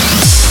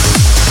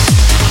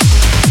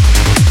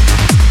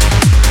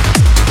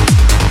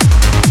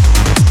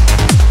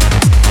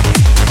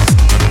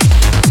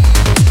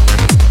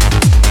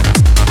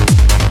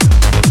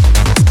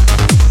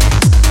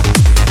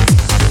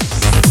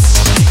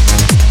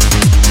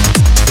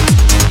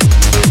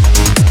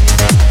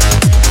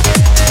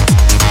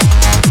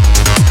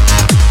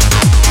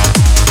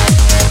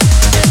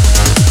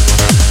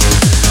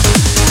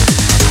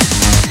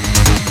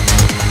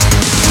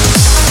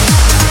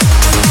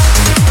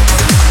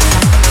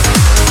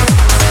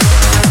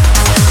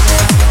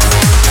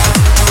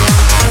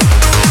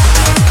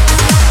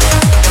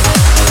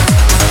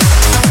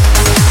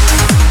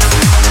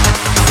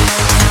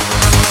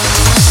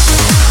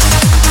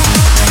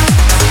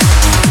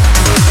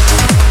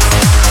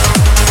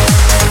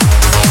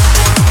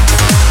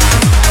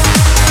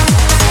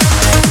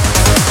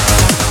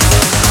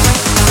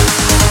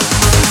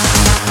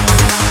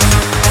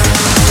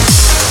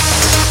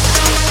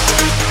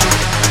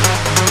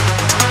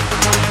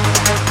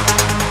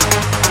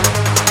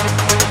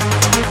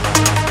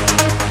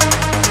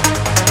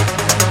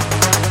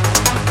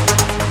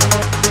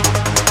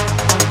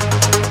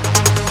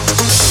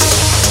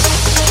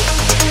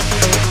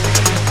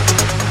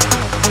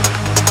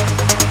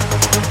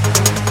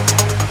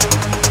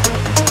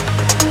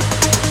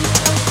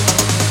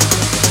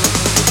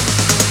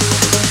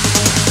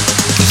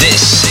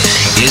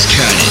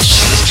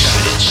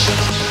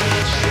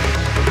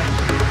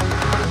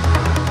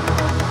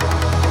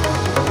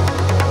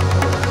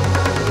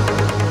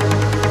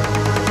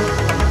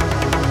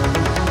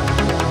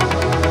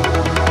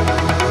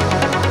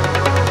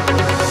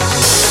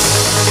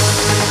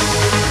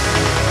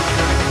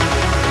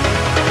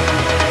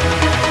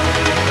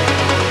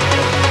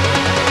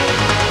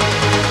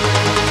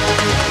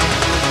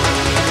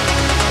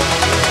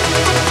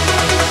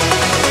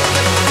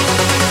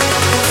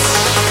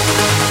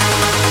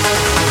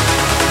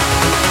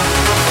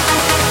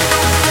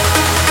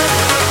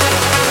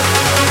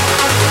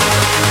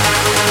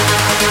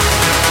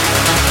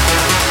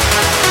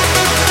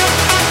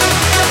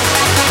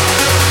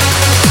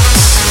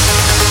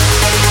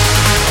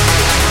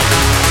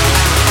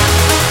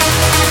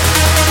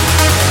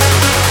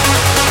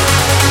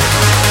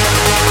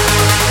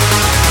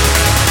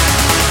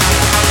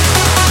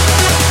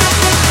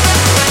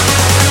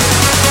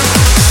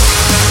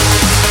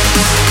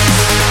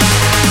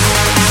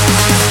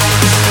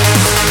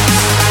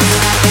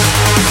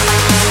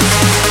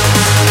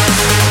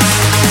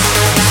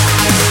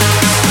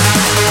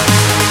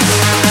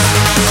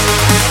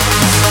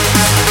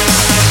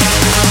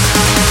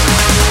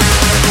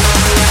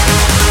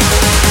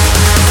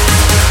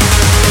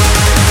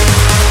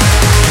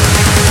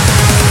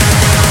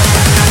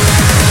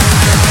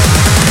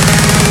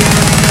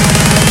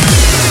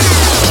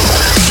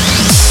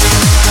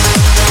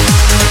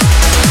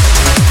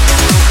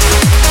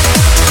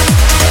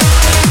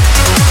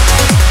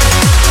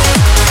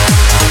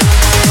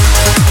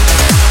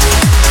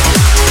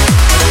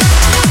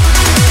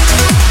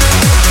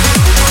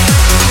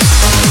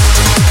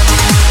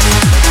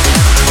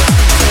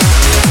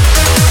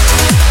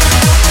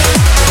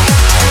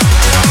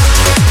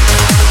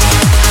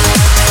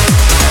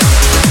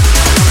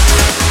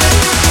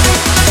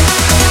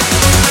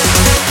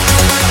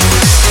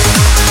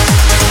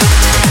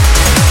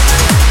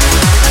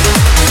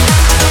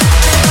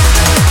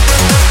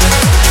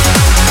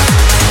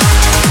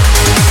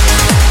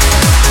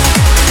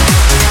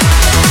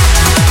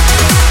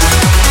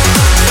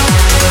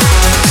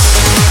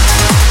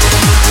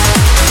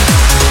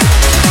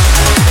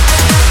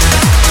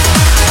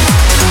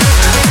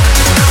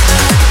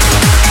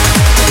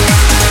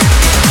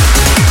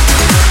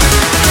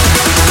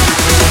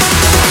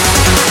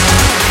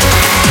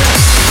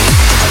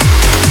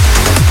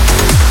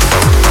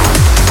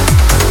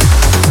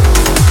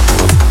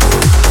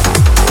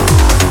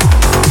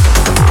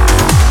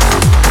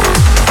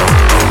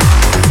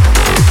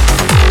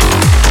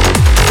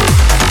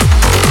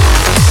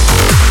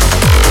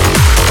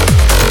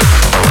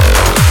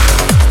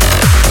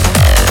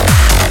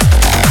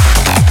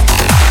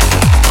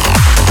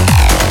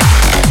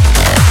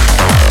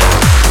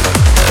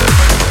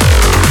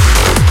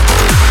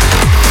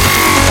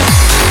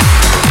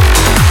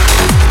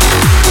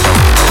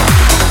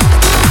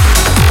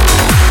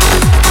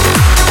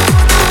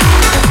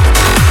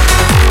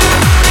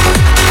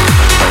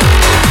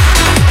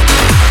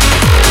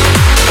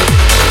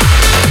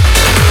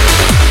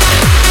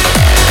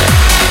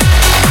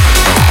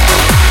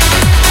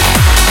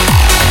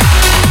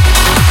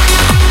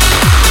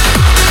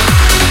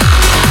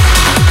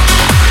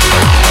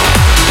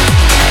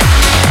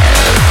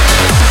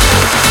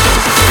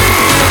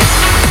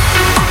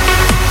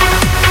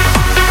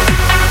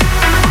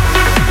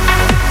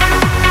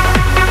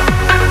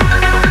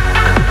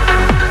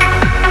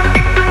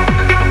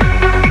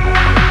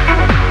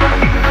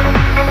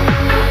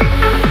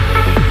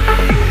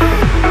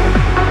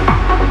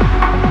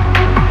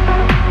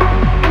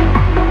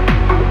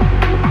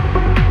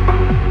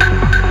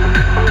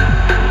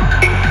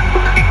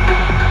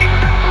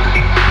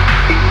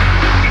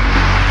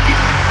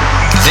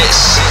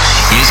 This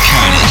is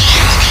Carnage.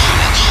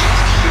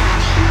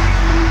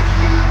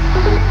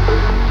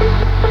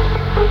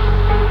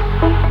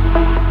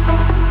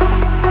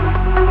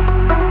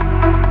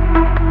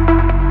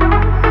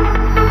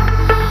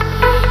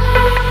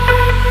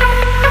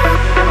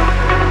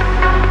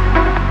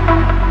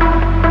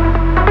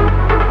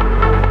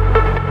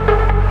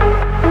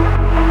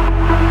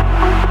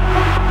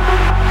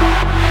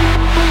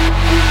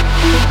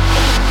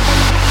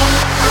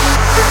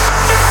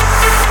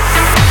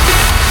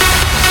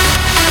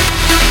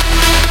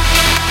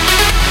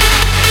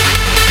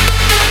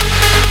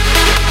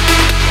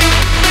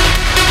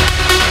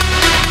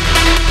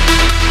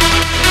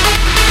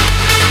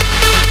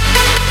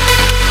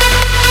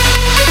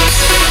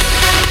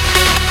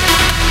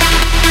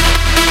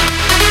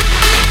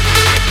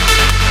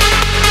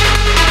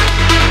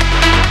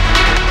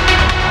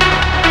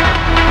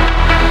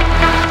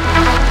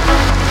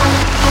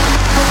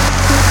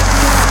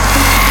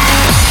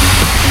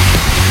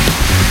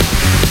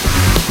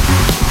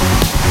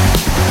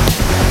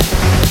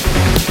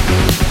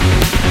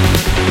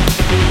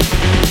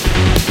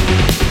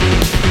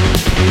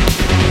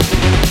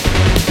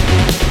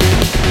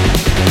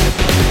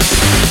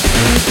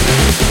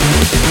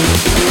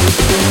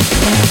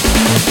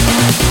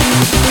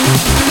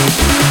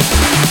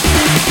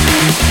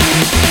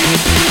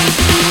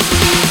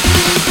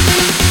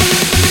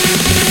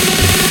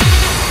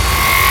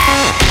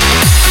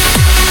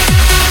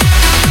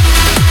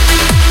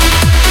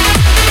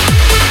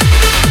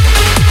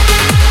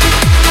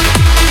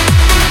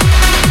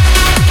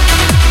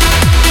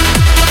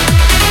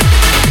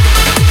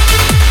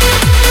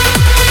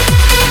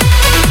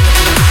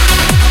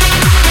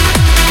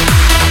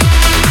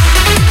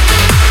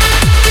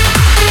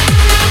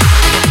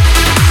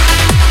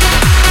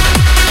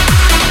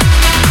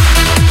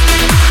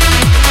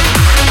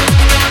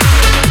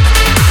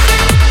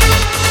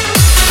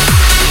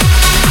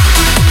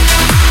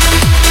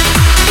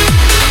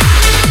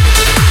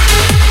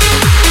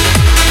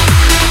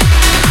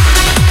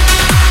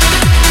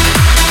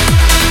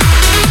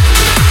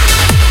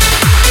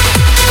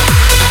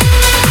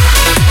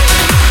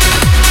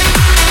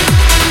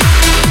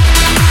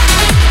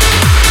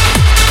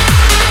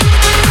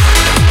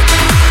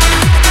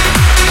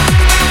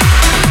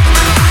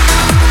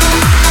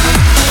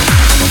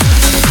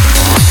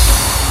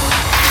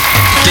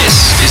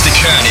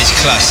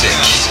 Classic.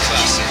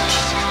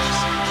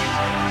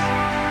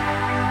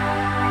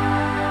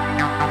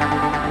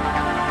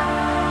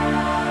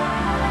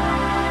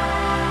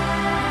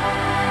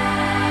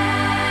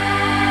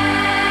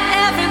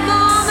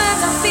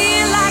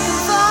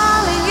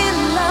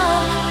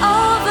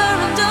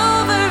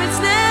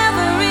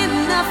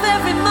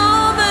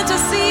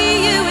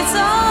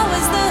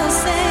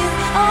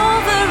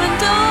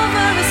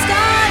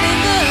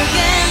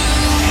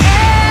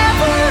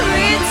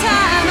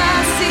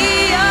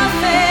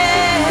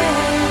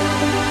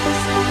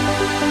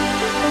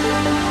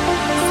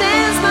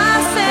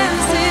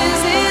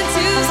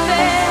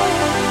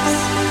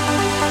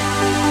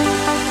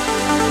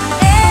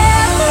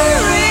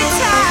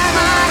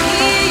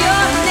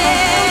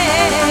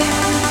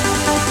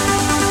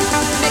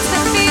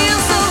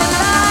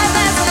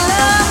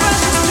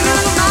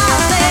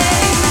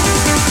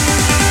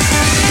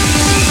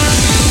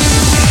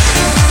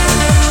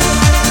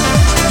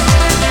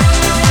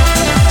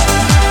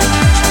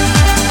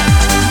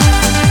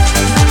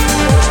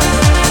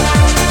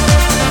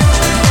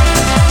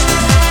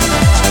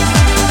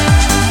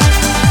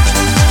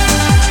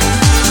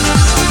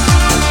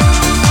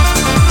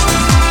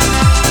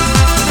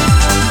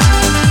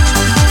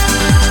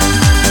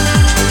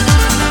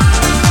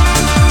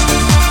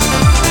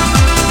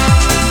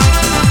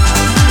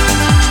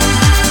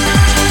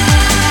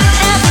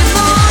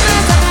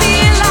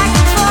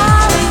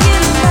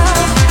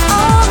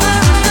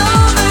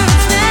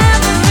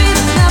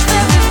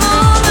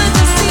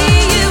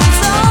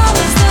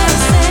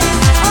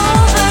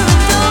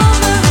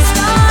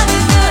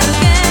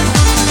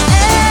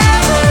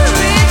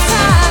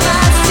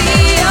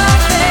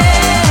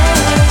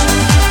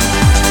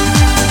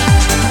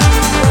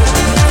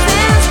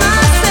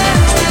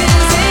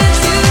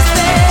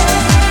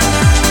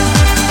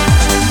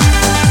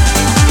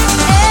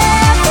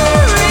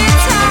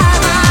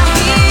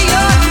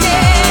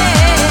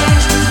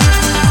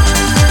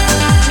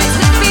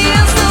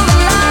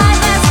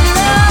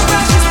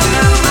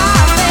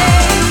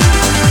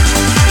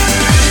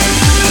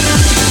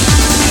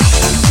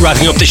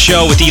 Wrapping up the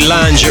show with the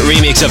Lange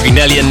remix of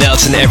Cornelia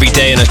Nelson Every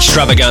Day on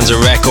Extravaganza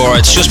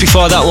Records. Just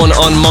before that one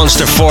on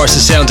Monster Force,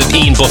 the sound of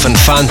Ian Buff and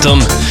Phantom.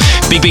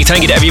 Big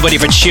thank you to everybody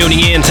for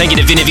tuning in. Thank you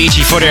to Vinny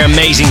Vici for their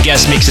amazing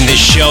guest mix in this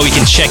show. You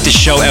can check the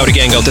show out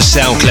again. Go to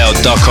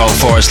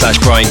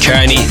soundcloud.com/Brian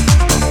Kearney.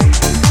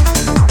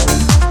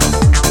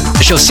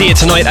 I shall see you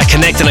tonight at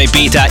Connect and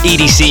Ibiza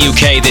EDC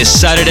UK this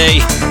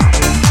Saturday.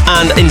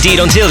 And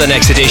indeed, until the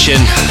next edition,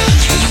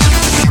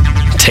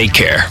 take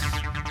care.